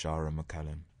 Shara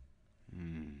McCallum.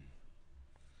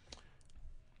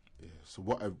 Yeah. So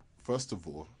first of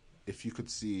all, if you could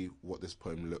see what this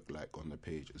poem looked like on the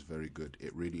page, it's very good.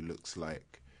 It really looks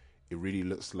like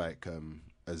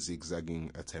a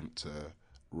zigzagging attempt to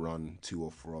run to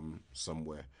or from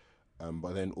somewhere.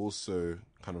 But then also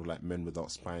kind of like Men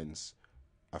Without Spines.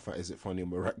 I thought, is it funny or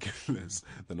miraculous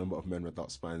the number of men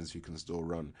without spines who can still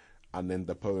run? And then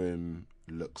the poem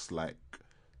looks like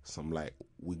some like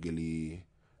wiggly,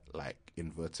 like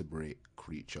invertebrate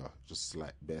creature, just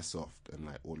like bare soft and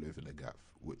like all over the gaff,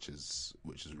 which is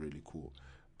really cool.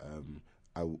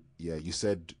 You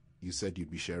said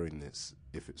you'd be sharing this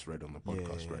if it's read on the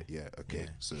podcast, right? Yeah. Okay.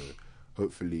 Yeah. So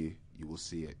hopefully you will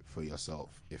see it for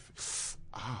yourself. If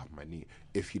my knee,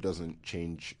 if he doesn't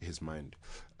change his mind,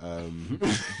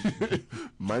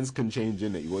 minds can change,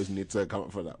 innit? You always need to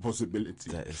account for that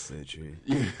possibility. That is so true.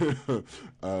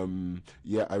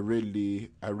 I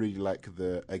really like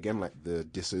the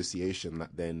dissociation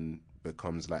that then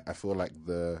becomes like, I feel like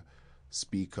the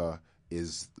speaker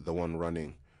is the one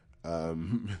running.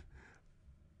 And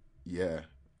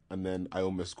then I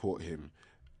almost caught him.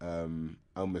 And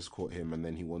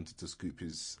then he wanted to scoop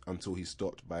his until he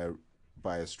stopped by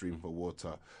a stream for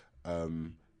water,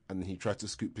 and then he tried to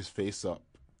scoop his face up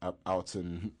out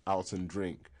and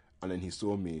drink, and then he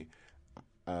saw me,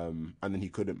 and then he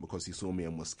couldn't because he saw me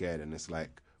and was scared. And it's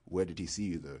like, where did he see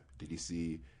you though?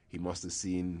 He must have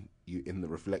seen you in the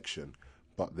reflection,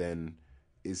 but then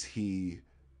is he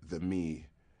the me?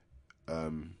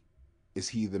 Is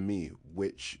he the me?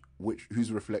 Was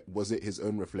it his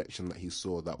own reflection that he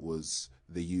saw that was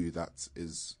the you that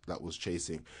was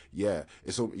chasing? Yeah,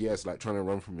 it's like trying to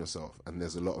run from yourself, and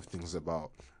there's a lot of things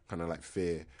about kind of like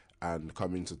fear and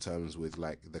coming to terms with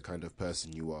like the kind of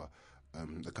person you are,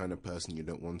 the kind of person you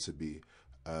don't want to be,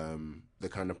 the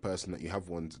kind of person that you have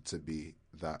wanted to be.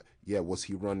 That was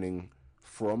he running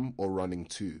from or running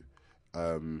to?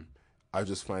 I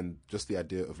just find just the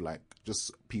idea of like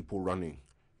just people running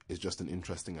is just an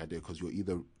interesting idea, because you're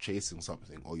either chasing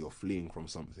something or you're fleeing from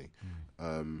something.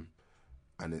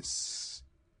 And it's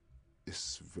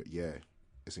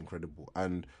incredible.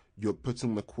 And you're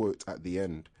putting the quote at the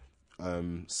end.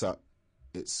 So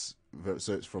it's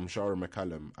from Shara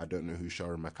McCallum. I don't know who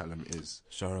Shara McCallum is.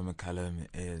 Shara McCallum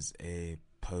is a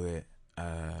poet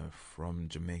from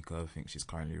Jamaica. I think she's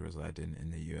currently residing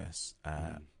in the US.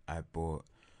 I bought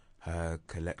her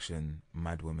collection,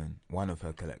 Mad Woman, one of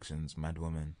her collections, Mad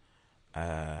Woman,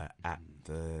 at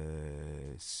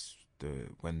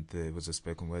when there was a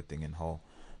spoken word thing in Hull,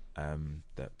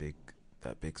 that big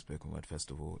spoken word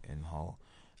festival in Hull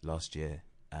last year.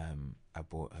 I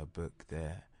bought her book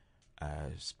there,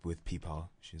 with Peepow.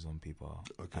 She's on Peepow.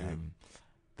 Okay.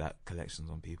 That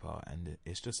collection's on Peepow, and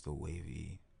it's just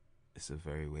it's a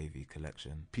very wavy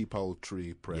collection. Peepow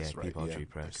Tree Press, right? Peepow Tree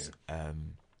Press. Okay.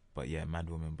 But yeah, Mad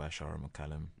Woman by Shara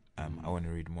McCallum. I want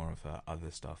to read more of her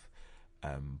other stuff.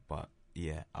 But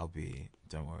yeah,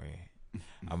 don't worry.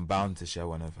 I'm bound to share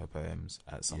one of her poems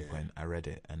at some point. I read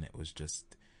it and it was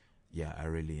just, I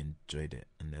really enjoyed it.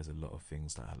 And there's a lot of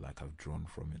things that I've drawn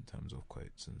from in terms of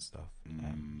quotes and stuff.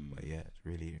 But yeah, it's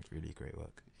really, really great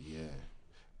work.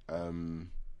 And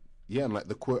like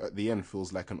the quote at the end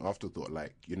feels like an afterthought.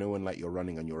 Like, you know, when like you're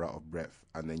running and you're out of breath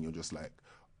and then you're just like,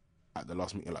 at the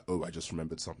last minute, you're like, oh, I just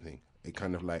remembered something. It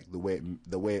kind of like the way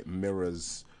it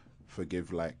mirrors,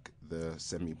 forgive like the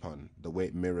semi-pun, the way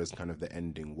it mirrors kind of the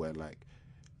ending where like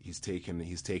he's taking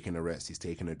a rest, he's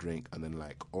taking a drink, and then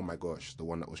like, oh my gosh, the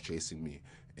one that was chasing me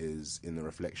is in the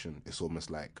reflection. It's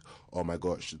almost like, oh my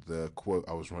gosh, the quote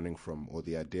I was running from, or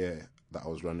the idea that I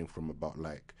was running from about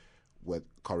like, whether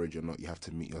courage or not, you have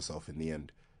to meet yourself in the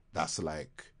end. That's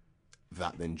like,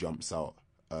 that then jumps out.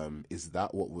 Is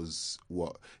that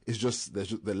it's just, there's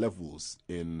just the levels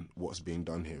in what's being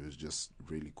done here is just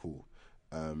really cool.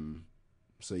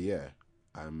 So yeah,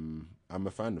 I'm a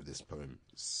fan of this poem.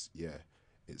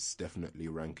 It's definitely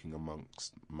ranking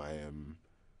amongst my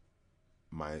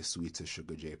my sweetest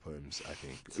Sugar J poems, I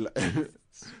think.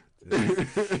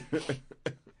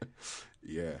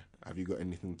 Yeah. Have you got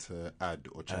anything to add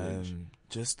or challenge?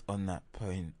 Just on that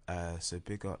point, so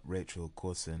big up Rachel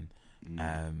Corson,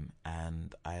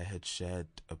 and I had shared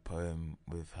a poem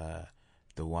with her,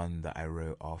 the one that I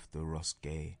wrote after Ross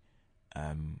Gay,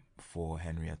 for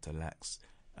Henrietta Lacks.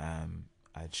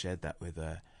 I'd shared that with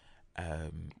her.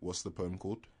 What's the poem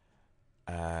called?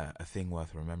 A Thing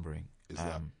Worth Remembering.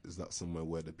 Is that somewhere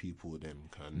where the people then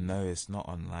can? No, it's not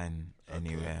online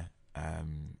anywhere.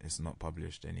 It's not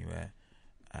published anywhere.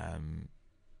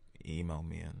 Email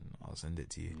me and I'll send it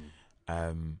to you.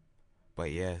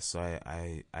 But yeah, so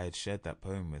I had shared that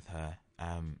poem with her,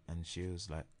 and she was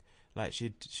like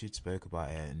she'd spoke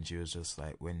about it, and she was just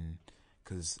like,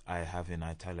 because I have in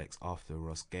italics after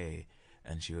Ross Gay,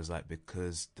 and she was like,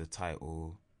 because the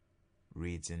title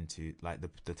reads into, like,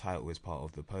 the title is part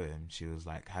of the poem, she was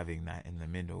like, having that in the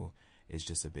middle is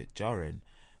just a bit jarring,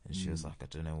 and she was like, I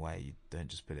don't know why you don't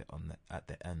just put it on at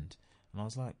the end. And I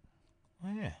was like,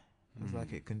 oh yeah, I was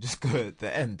like, it can just go at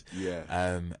the end.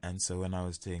 Yeah. And so when I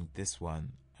was doing this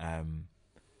one,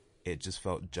 it just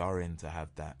felt jarring to have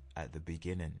that at the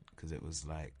beginning, because it was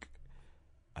like,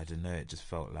 I don't know, it just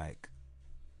felt like,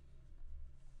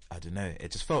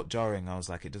 it just felt jarring. I was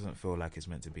like, it doesn't feel like it's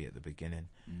meant to be at the beginning.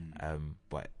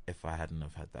 But if I hadn't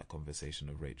have had that conversation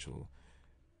with Rachel,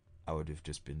 I would have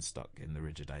just been stuck in the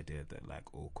rigid idea that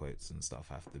like all quotes and stuff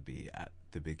have to be at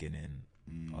the beginning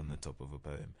on the top of a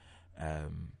poem.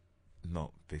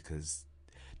 Not because,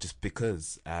 just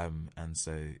because. And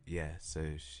so, yeah,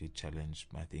 so she challenged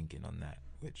my thinking on that,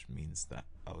 which means that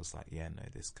I was like, yeah, no,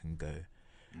 this can go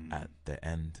at the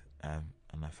end.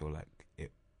 And I feel like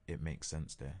it makes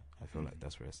sense there. I feel like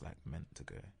that's where it's like meant to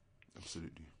go.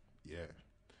 Absolutely. Yeah.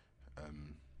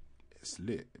 It's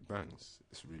lit. It bangs.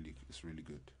 It's really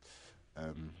good.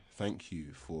 Thank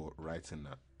you for writing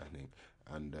that, I think.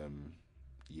 And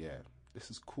yeah, this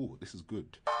is cool. This is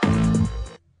good.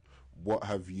 What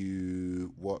do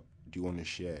you want to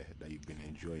share that you've been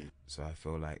enjoying? So I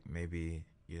feel like maybe,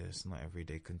 yeah, it's not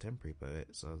everyday contemporary poet,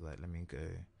 so I was like, let me go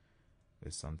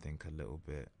with something a little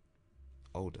bit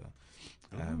older.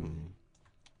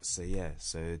 So yeah,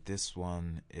 so this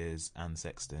one is Anne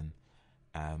Sexton,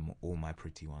 All My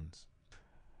Pretty Ones.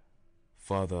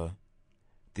 Father,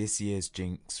 this year's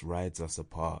jinx rides us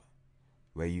apart,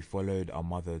 where you followed our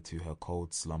mother to her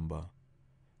cold slumber.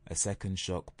 A second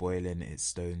shock boiling its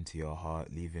stone to your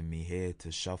heart, leaving me here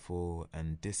to shuffle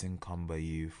and disencumber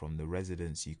you from the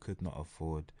residence you could not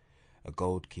afford. A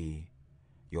gold key,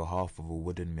 your half of a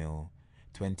wooden mill,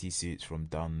 20 suits from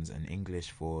Dunn's, and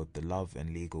English for the love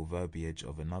and legal verbiage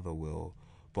of another will,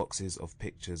 boxes of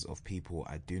pictures of people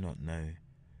I do not know.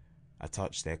 I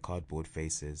touch their cardboard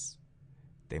faces.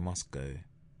 They must go.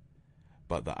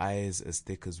 But the eyes as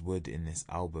thick as wood in this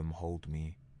album hold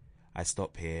me. I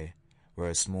stop here, where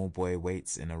a small boy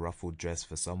waits in a ruffled dress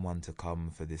for someone to come,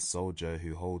 for this soldier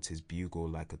who holds his bugle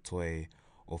like a toy,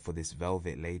 or for this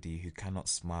velvet lady who cannot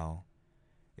smile.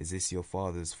 Is this your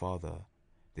father's father,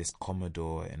 this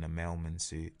commodore in a mailman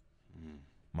suit?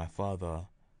 My father,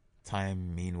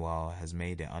 time, meanwhile, has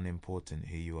made it unimportant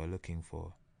who you are looking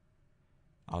for.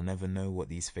 I'll never know what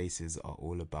these faces are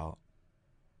all about.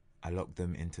 I lock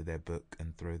them into their book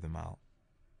and throw them out.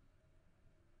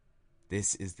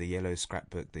 This is the yellow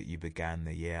scrapbook that you began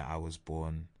the year I was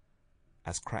born,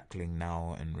 as crackling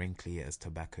now and wrinkly as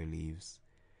tobacco leaves.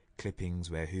 Clippings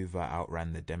where Hoover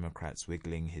outran the Democrats,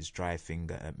 wiggling his dry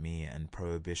finger at me and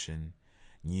prohibition.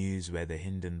 News where the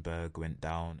Hindenburg went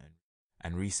down,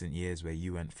 and recent years where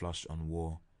you went flush on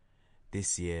war.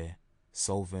 This year,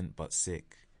 solvent but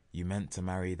sick, you meant to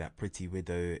marry that pretty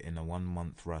widow in a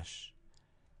 1-month rush.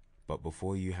 But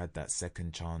before you had that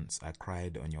second chance, I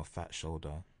cried on your fat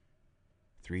shoulder.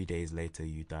 3 days later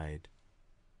you died.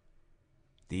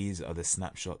 These are the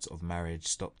snapshots of marriage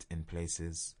stopped in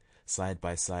places, side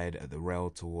by side at the rail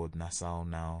toward Nassau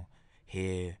now,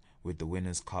 here with the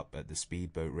winner's cup at the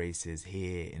speedboat races,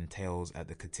 here in Tales at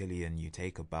the cotillion you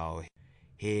take a bow,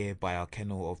 here by our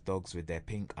kennel of dogs with their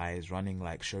pink eyes running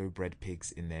like showbred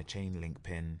pigs in their chain-link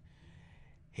pen,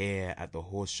 here at the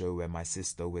horse show where my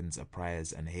sister wins a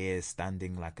prize, and here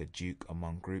standing like a duke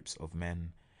among groups of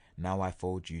men. Now I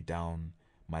fold you down,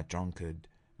 my drunkard,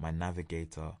 my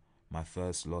navigator, my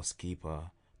first lost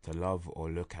keeper, to love or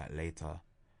look at later.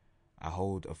 I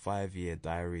hold a 5-year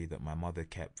diary that my mother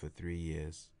kept for 3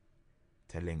 years,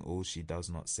 telling all she does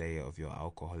not say of your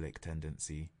alcoholic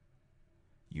tendency.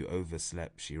 You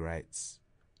overslept, she writes.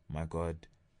 My God,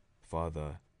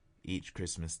 Father, each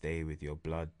Christmas day with your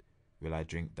blood will I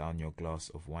drink down your glass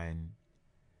of wine.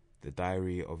 The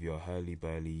diary of your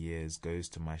hurly-burly years goes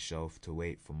to my shelf to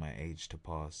wait for my age to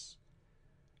pass.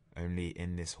 Only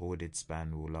in this hoarded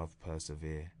span will love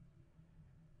persevere.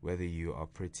 Whether you are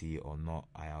pretty or not,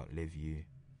 I outlive you.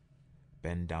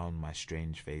 Bend down my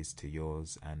strange face to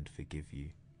yours and forgive you.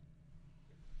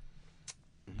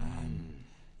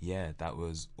 Yeah, that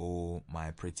was All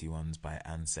My Pretty Ones by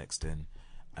Anne Sexton,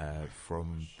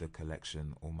 from the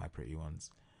collection All My Pretty Ones.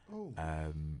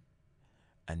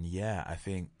 And yeah, I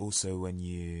think also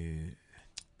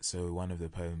so one of the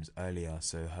poems earlier,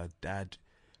 so her dad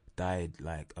died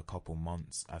like a couple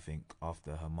months, I think,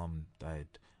 after her mum died,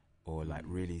 or like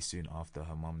really soon after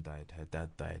her mum died, her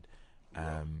dad died.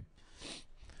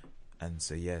 And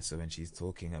so yeah, so when she's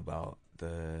talking about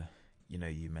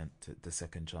you meant the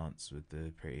second chance with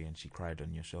the pretty, and she cried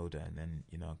on your shoulder, and then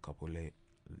a couple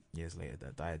years later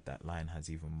that died, that line has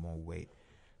even more weight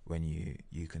when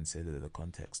you consider the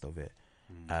context of it.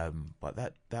 But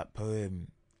that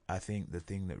poem, I think the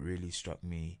thing that really struck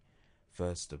me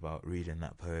first about reading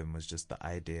that poem was just the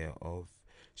idea of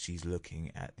she's looking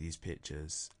at these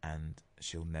pictures and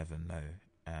she'll never know,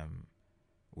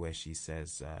 where she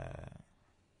says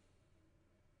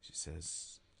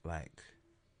like,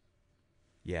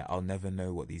 yeah, I'll never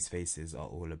know what these faces are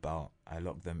all about. I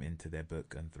lock them into their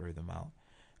book and throw them out.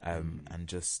 And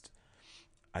just,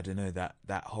 I don't know,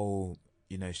 that whole,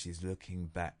 she's looking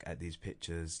back at these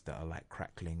pictures that are like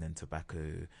crackling and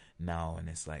tobacco now, and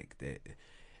it's like,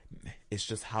 it's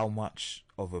just how much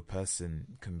of a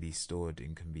person can be stored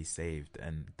and can be saved.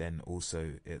 And then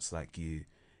also it's like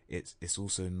it's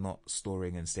also not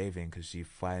storing and saving, because she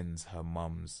finds her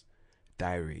mum's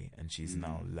diary and she's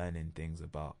now learning things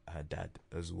about her dad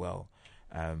as well.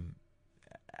 And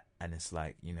it's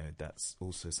like, that's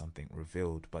also something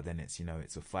revealed, but then it's,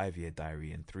 it's a 5-year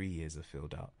diary and 3 years are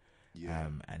filled out.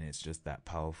 And it's just that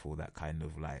powerful, that kind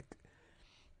of like,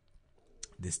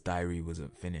 this diary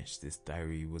wasn't finished, this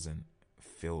diary wasn't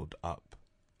filled up,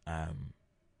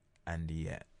 and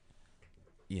yet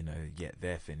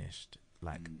they're finished,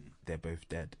 like they're both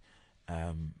dead.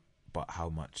 But how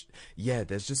much,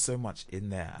 there's just so much in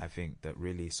there, I think, that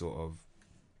really sort of,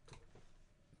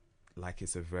 like,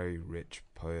 it's a very rich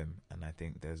poem, and I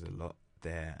think there's a lot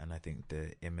there, and I think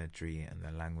the imagery and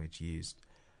the language used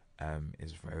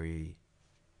is very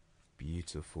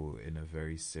beautiful in a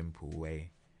very simple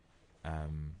way.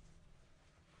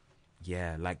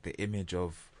 Like the image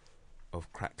of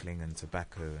crackling and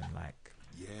tobacco, and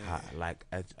like,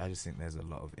 I just think there's a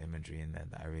lot of imagery in there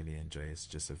that I really enjoy. It's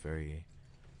just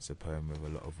it's a poem with a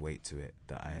lot of weight to it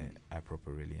that I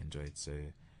proper really enjoyed. So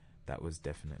that was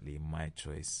definitely my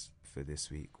choice for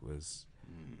this week, was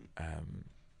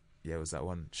was that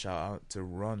one. Shout out to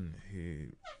Ron, who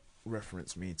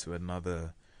referenced me to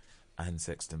another Anne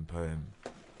Sexton poem,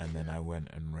 and then I went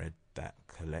and read that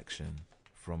collection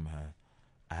from her.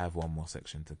 I have one more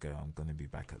section to go. I'm going to be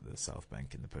back at the South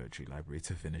Bank in the Poetry Library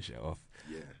to finish it off.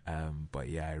 But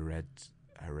yeah, I read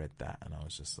that, and I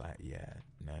was just like,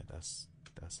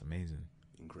 that's amazing,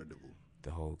 incredible.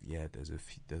 The whole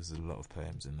there's a lot of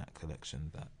poems in that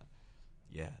collection that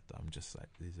I'm just like,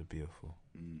 these are beautiful.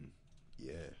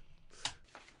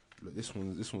 Look, this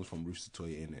one's from Ruth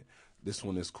Sutoyé, innit? This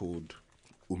one is called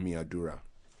Umiadura,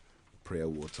 Prayer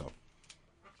Water,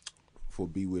 for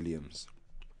B. Williams.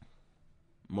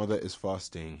 Mother is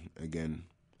fasting again.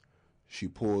 She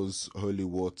pours holy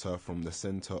water from the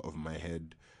center of my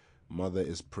head. Mother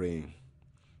is praying.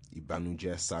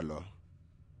 Ibanuje Salah.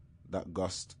 That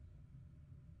gust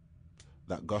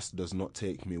does not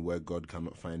take me where God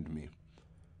cannot find me.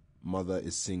 Mother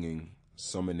is singing,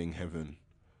 summoning heaven.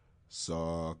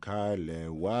 Sokale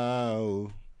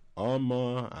wow,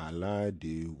 Omo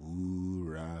alade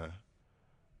wura.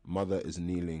 Mother is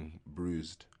kneeling,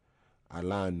 bruised.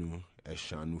 Alanu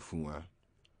eshanu funwa,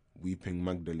 weeping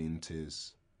Magdalene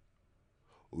tears.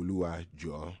 Uluwa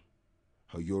jo.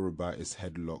 Her Yoruba is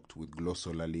headlocked with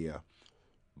glossolalia,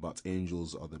 but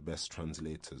angels are the best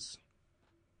translators.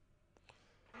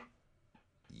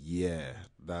 Yeah,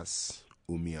 that's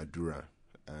Umiadura,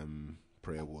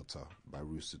 Prayer Water by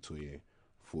Ruth Sutoyé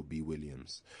for B.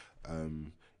 Williams.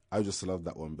 I just love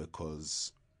that one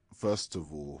because, first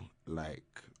of all,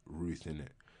 like Ruth in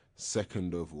it.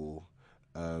 Second of all,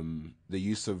 the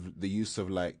use of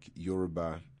like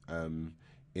Yoruba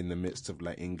in the midst of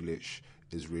like English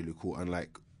is really cool, and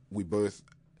like we both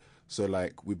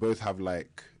have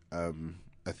like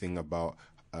a thing about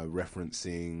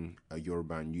referencing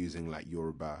Yoruba and using like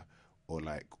Yoruba or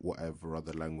like whatever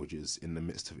other languages in the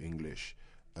midst of English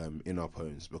in our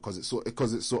poems, because it's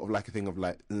sort of like a thing of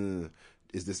like,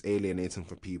 is this alienating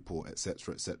for people,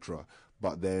 etc., etc.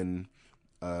 But then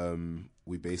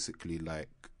we basically like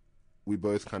we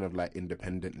both kind of like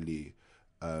independently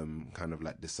kind of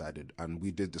like decided, and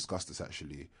we did discuss this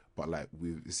actually, but like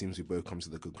it seems we both come to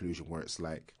the conclusion where it's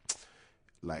like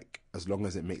as long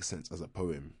as it makes sense as a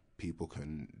poem, people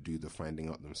can do the finding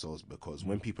out themselves, because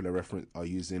when people are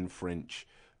referencing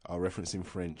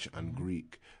French and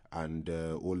Greek and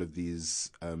all of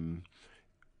these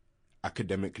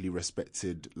academically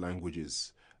respected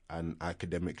languages and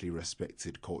academically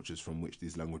respected cultures from which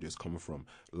these languages come from,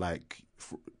 like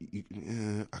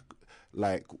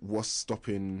what's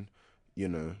stopping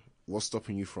you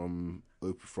from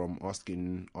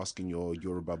asking your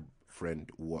Yoruba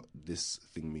friend what this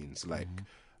thing means? Like,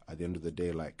 at the end of the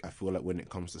day, like, I feel like when it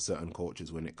comes to certain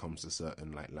cultures, when it comes to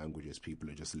certain like languages, people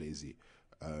are just lazy,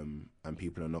 and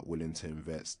people are not willing to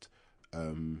invest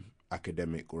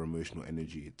academic or emotional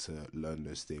energy to learn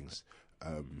those things.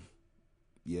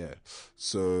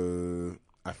 So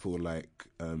I feel like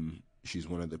she's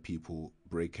one of the people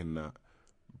breaking that,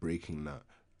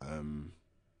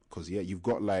 because you've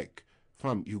got like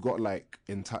you've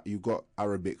got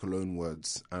Arabic loan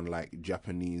words and like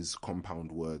Japanese compound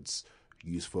words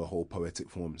used for whole poetic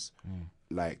forms.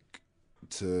 Like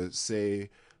to say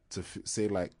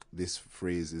like this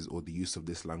phrase is, or the use of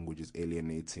this language is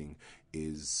alienating,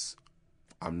 is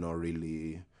I don't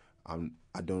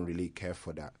really care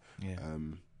for that.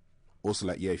 Also,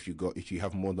 like, if you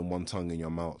have more than one tongue in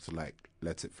your mouth, like,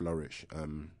 let it flourish.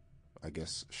 I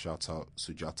guess shout out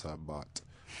Sujata, but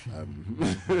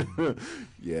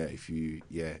if you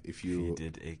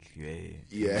did AQA,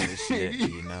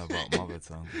 you know about mother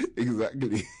tongue.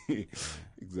 Exactly.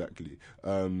 Exactly.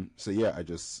 I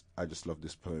just love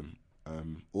this poem.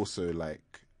 Also,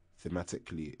 like,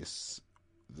 thematically, it's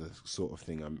the sort of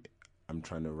thing I'm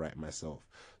trying to write myself.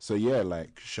 So yeah,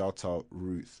 like, shout out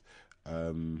Ruth,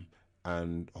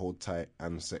 and hold tight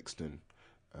Anne Sexton.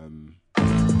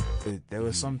 There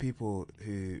were some people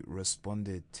who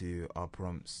responded to our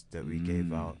prompts that we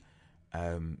gave out.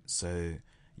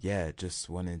 Just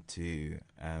wanted to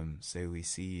say we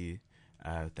see you.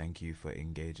 Thank you for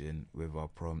engaging with our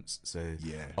prompts. So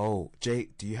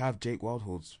Jake, do you have Jake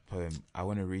Wildhall's poem? I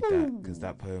want to read that because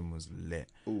that poem was lit.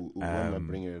 Why am I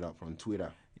bringing it up on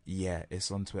Twitter? Yeah,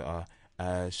 it's on Twitter.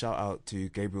 Shout out to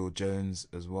Gabriel Jones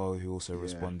as well, who also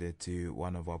responded to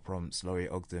one of our prompts. Laurie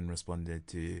Ogden responded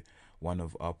to one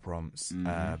of our prompts.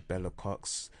 Bella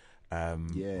Cox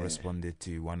responded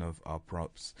to one of our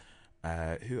prompts.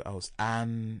 Who else?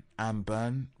 Anne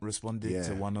Byrne responded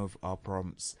to one of our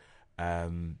prompts. I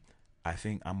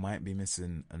think I might be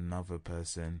missing another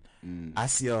person.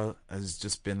 Asia has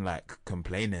just been like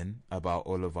complaining about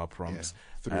all of our prompts.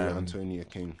 Through Antonia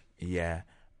King.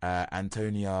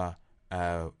 Antonia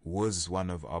was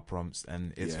one of our prompts,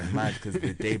 and it's mad because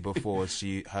the day before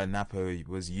her Napo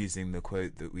was using the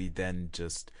quote that we then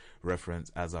just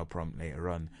referenced as our prompt later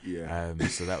on.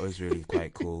 So that was really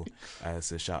quite cool.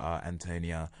 So shout out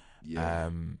Antonia.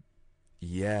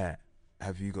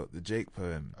 Have you got the Jake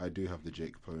poem? I do have the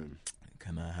Jake poem.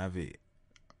 Can I have it?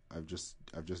 I've just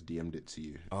DM'd it to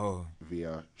you.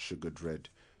 Via Sugar Dread.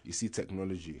 You see,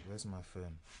 technology. Where's my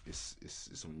phone? It's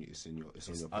on you. It's on your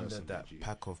under person, that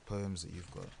pack of poems that you've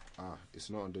got.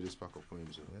 It's not under this pack of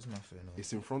poems. Where's my phone?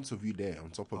 It's in front of you there, on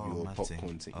top of your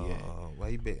popcorn thing. Why are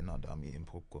you betting out that I'm eating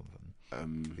popcorn?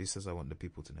 Who says I want the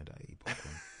people to know that I eat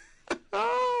popcorn?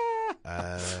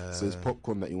 So it's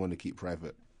popcorn that you want to keep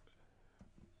private.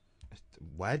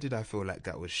 Why did I feel like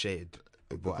that was shade?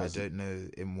 But I don't know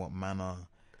in what manner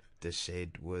the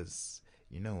shade was.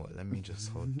 You know what? Let me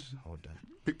just hold on.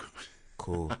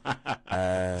 Cool.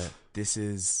 This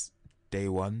is day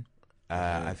one.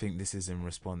 I think this is in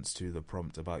response to the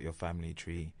prompt about your family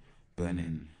tree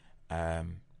burning.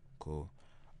 Cool.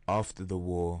 After the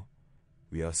war,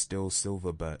 we are still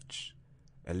silver birch,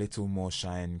 a little more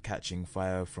shine catching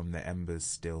fire from the embers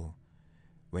still.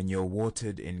 When you're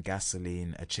watered in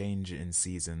gasoline, a change in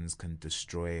seasons can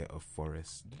destroy a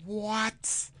forest.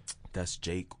 What? That's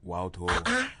Jake Wildhall.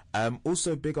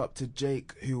 Also big up to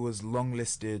Jake, who was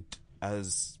longlisted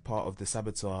as part of the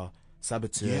Saboteur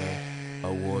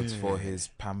Awards for his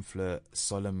pamphlet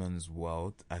Solomon's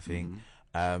World, I think.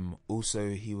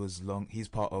 Also he's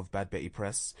part of Bad Betty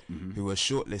Press, who was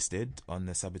shortlisted on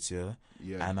the Saboteur.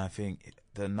 And I think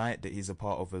the night that he's a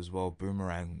part of as well,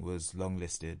 Boomerang was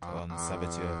longlisted on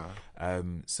Saboteur.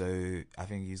 So I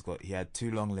think he had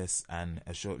 2 long lists and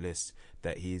a short list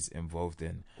that he's involved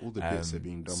in. All the bits are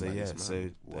being done by this man.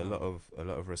 So a lot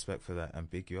of respect for that, and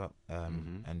big you up.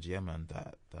 And yeah, man,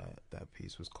 that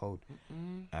piece was cold.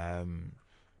 I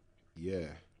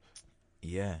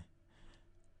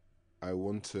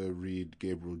want to read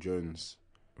Gabriel Jones.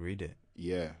 Read it.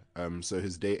 Yeah. So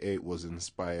his day 8 was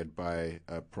inspired by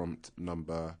prompt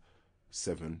number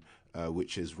 7,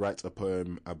 which is write a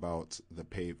poem about the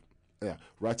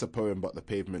write a poem but the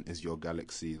pavement is your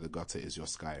galaxy, the gutter is your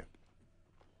sky.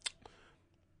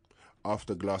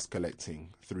 After glass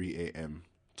collecting, 3 a.m.,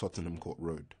 Tottenham Court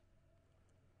Road.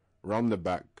 Round the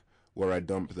back, where I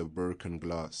dump the broken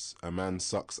glass, a man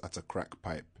sucks at a crack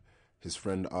pipe. His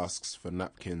friend asks for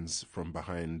napkins from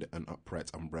behind an upright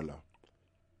umbrella.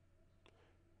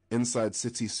 Inside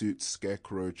city suits,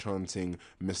 scarecrow chanting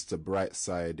Mr.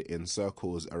 Brightside in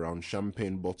circles around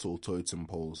champagne bottle totem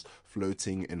poles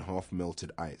floating in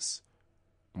half-melted ice.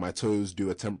 My toes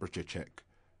do a temperature check.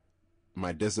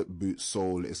 My desert boot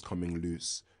sole is coming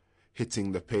loose,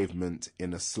 hitting the pavement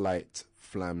in a slight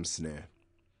flam snare.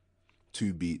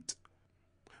 2 beat.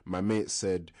 My mate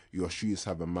said, your shoes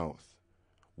have a mouth.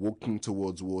 Walking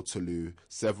towards Waterloo,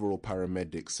 several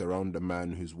paramedics surround a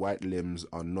man whose white limbs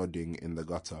are nodding in the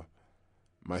gutter.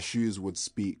 My shoes would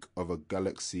speak of a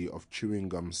galaxy of chewing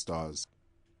gum stars,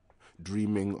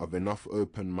 dreaming of enough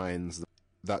open minds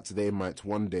that they might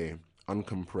one day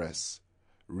uncompress,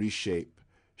 reshape,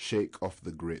 shake off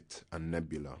the grit and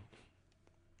nebula.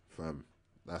 Fam,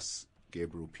 that's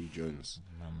Gabriel P. Jones.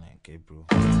 Man, like Gabriel.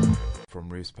 From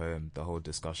Ruth's poem, the whole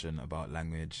discussion about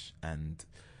language and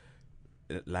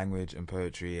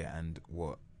poetry and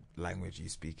what language you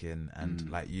speak in, and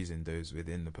like using those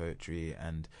within the poetry,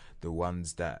 and the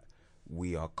ones that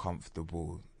we are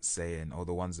comfortable saying, or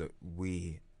the ones that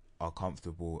we are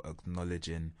comfortable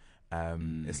acknowledging.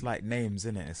 It's like names,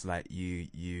 isn't it? It's like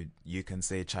you can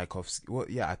say Tchaikovsky. Well,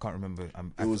 yeah, I can't remember.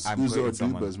 It was Uzo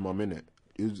Aduba's mum, innit?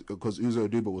 Because Uzo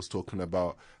Aduba was talking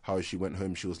about how she went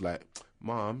home. She was like,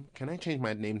 "Mom, can I change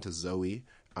my name to Zoe?"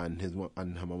 And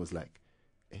her mum was like,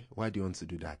 "Why do you want to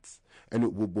do that?"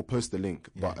 And we'll post the link.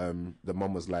 Yeah. But the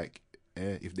mum was like,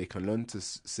 if they can learn to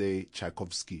say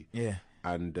Tchaikovsky, yeah,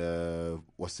 and it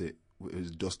was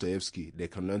Dostoevsky, they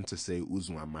can learn to say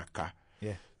Uzumamaka.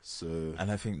 Yeah. So,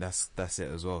 and I think that's it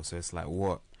as well. So it's like,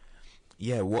 what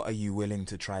are you willing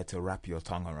to try to wrap your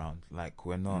tongue around? Like,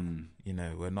 we're not,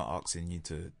 we're not asking you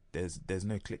to. There's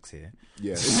no clicks here.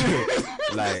 Yeah. So,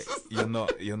 like, you're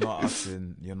not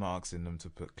asking them to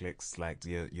put clicks. Like,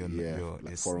 you're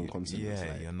like foreign content. Yeah,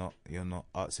 like, you're not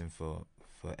asking for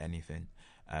anything.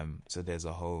 So there's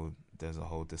a whole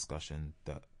discussion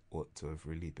that ought to have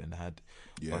really been had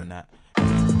on that.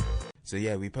 So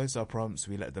yeah, we post our prompts,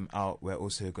 we let them out. We're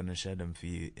also going to share them for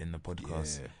you in the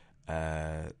podcast.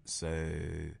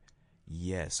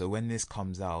 So when this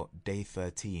comes out, day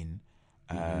 13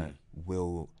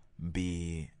 will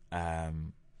be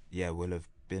will have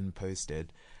been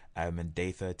posted. And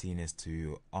day 13 is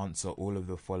to answer all of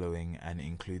the following and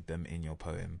include them in your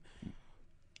poem.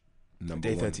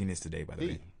 Day 13 is today, by the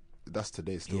way. That's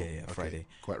today still. Yeah, okay. Friday.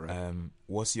 Quite right.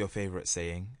 What's your favorite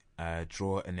saying?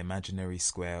 Draw an imaginary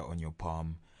square on your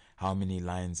palm. How many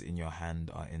lines in your hand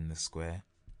are in the square?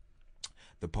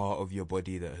 The part of your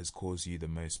body that has caused you the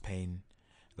most pain.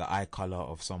 The eye color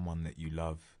of someone that you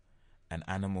love. An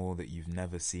animal that you've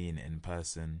never seen in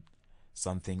person.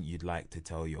 Something you'd like to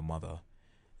tell your mother.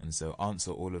 And so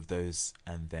answer all of those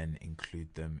and then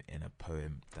include them in a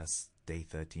poem. That's day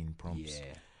 13 prompts.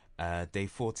 Yeah. Day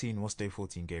 14, what's day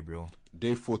 14, Gabriel?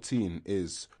 Day 14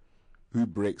 is who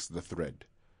breaks the thread?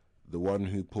 The one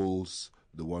who pulls,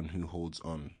 the one who holds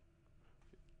on.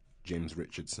 James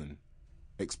Richardson.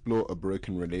 Explore a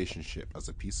broken relationship as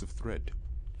a piece of thread.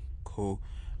 Cool.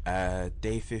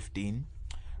 Day 15.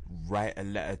 Write a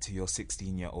letter to your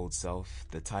 16-year-old self.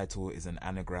 The title is an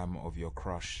anagram of your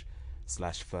crush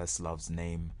 / first love's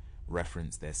name.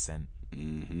 Reference their scent.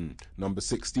 Number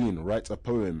 16. Write a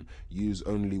poem. Use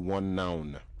only one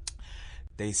noun.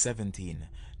 Day 17.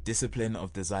 Discipline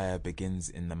of desire begins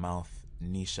in the mouth.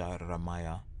 Nisha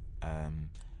Ramaya.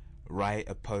 Write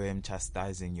a poem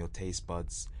chastising your taste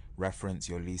buds. Reference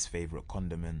your least favorite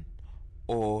condiment.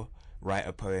 Or write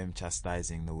a poem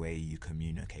chastising the way you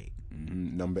communicate.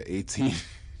 Number 18.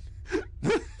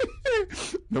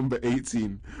 Number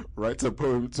 18. Write a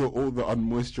poem to all the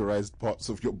unmoisturized parts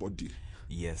of your body.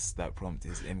 Yes, that prompt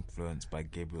is influenced by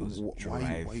Gabriel's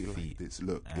drive why you feet. like this?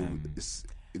 Look,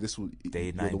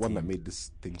 Day 19. You're the one that made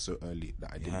this thing so early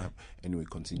that I didn't have. Anyway,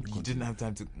 continue. You didn't have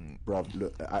time to... Bruv,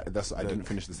 look, I didn't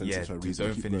finish the sentence for a reason.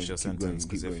 Don't finish your sentence,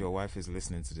 because if your wife is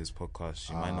listening to this podcast,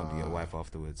 she might not be your wife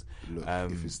afterwards. Look,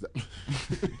 if it's that...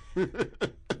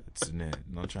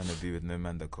 Not trying to be with no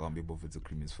man that can't be bothered to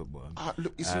cream his football.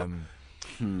 Look, it's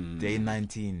Day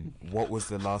 19. What was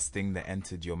the last thing that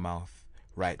entered your mouth?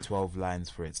 Write 12 lines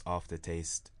for its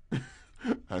aftertaste.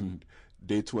 And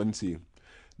day 20.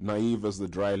 Naive as the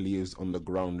dry leaves on the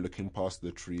ground, looking past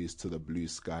the trees to the blue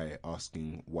sky,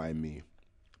 asking, why me?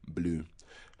 Blue.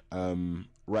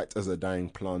 Right as a dying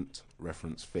plant,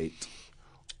 reference fate.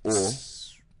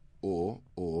 Or,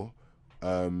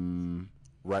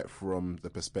 right from the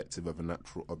perspective of a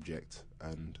natural object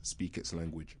and speak its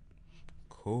language.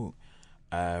 Cool.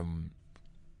 So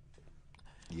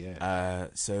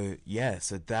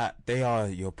that they are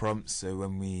your prompts. So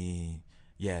when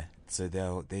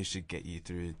they should get you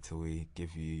through till we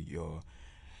give you your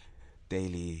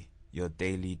daily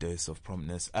dose of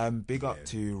promptness. Big up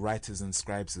to Writers and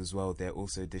Scribes as well. They're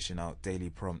also dishing out daily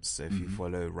prompts. So if you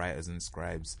follow Writers and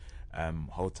Scribes,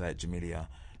 hold tight, Jamilia.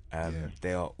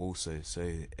 They are also, so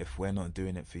if we're not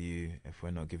doing it for you, if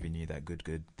we're not giving you that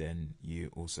good, then you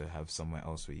also have somewhere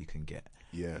else where you can get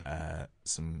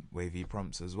some wavy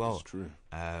prompts as well. That's true.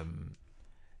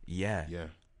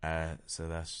 So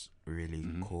that's really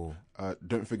cool.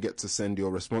 Don't forget to send your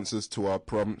responses to our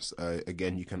prompts.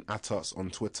 Again, you can at us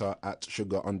on Twitter at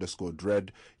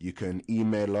sugar_dread. You can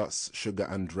email us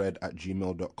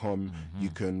sugarandread@gmail.com. You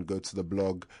can go to the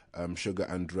blog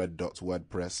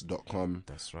sugarandread.wordpress.com.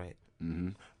 That's right.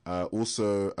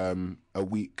 Also, a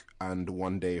week and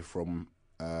 1 day from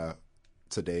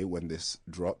today when this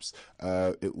drops,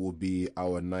 it will be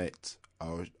our night.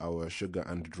 Our Sugar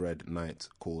and Dread night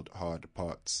called Hard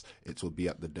Parts. It will be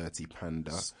at the Dirty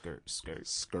Panda. Skirt.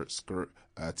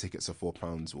 Tickets are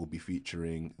 £4. We'll be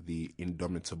featuring the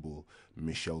indomitable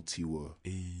Michelle Tiwo,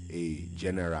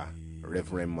 General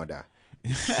Reverend Mother.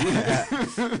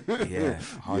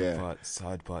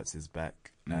 Hard Parts is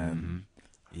back.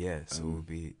 So we'll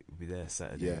be there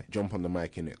Saturday. Yeah, jump on the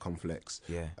mic in it, come flex.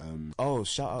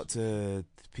 Shout out to the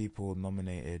people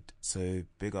nominated. So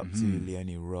big up to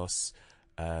Leonie Ross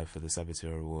for the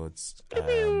Saboteur Awards.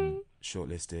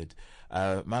 Shortlisted.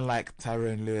 Man like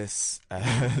Tyrone Lewis,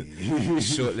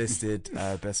 shortlisted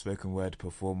Best Spoken Word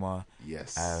Performer.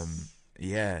 Yes.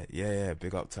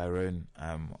 Big up Tyrone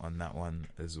on that one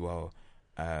as well.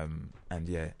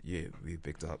 We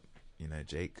picked up,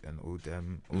 Jake and all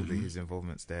his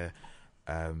involvements there.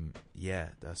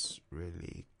 That's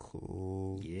really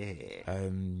cool.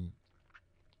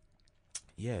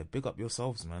 Big up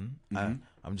yourselves, man.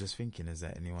 I'm just thinking, is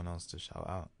there anyone else to shout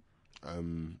out?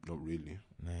 Not really.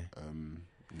 No.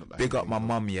 Not that Big I up my think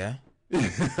mum, yeah.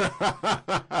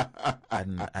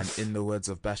 and in the words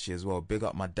of Bashi as well, big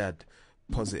up my dad,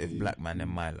 positive black man in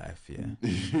my life, yeah.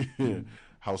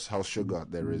 House Sugar,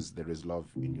 there is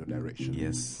love in your direction.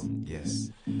 Yes.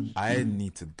 I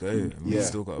need to go. We've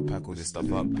still got to pack all this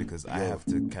stuff up because I have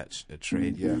to catch a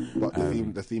train. Yeah, but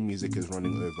the theme music is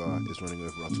running over our talk.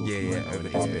 over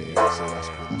here. So that's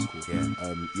cool.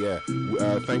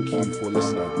 Thank you for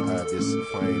listening. This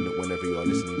fine whenever you are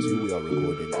listening to. We are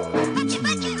recording on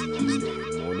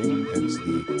Tuesday morning, hence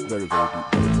the very, very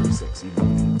deep, very sexy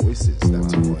morning voices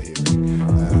that you are hearing.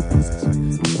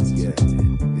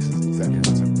 This is exactly what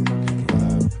I'm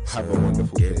doing. Have a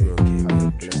wonderful Gabriel day. Have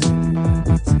a blessed day.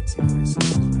 Sexy voice.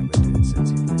 We're doing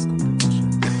sexy voice competition.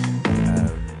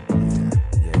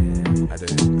 I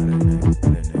don't know who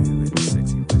wins the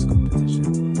sexy voice competition.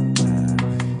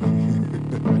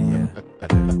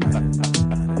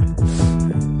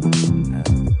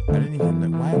 I don't even know.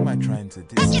 Why am I trying to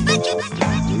do this?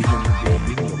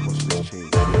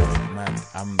 Man,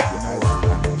 I'm a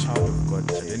child of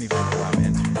God. I don't even know why I'm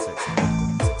entering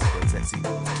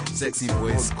sexy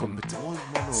voice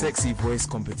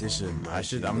competition.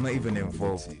 I'm not even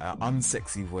involved.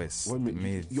 Unsexy voice.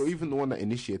 You're even the one that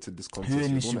initiated this contest. Who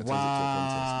initiated? You're the one that turned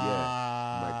it to a contest.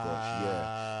 Yeah. My gosh.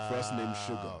 Yeah. First name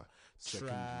Sugar. Second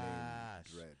name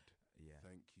Dread.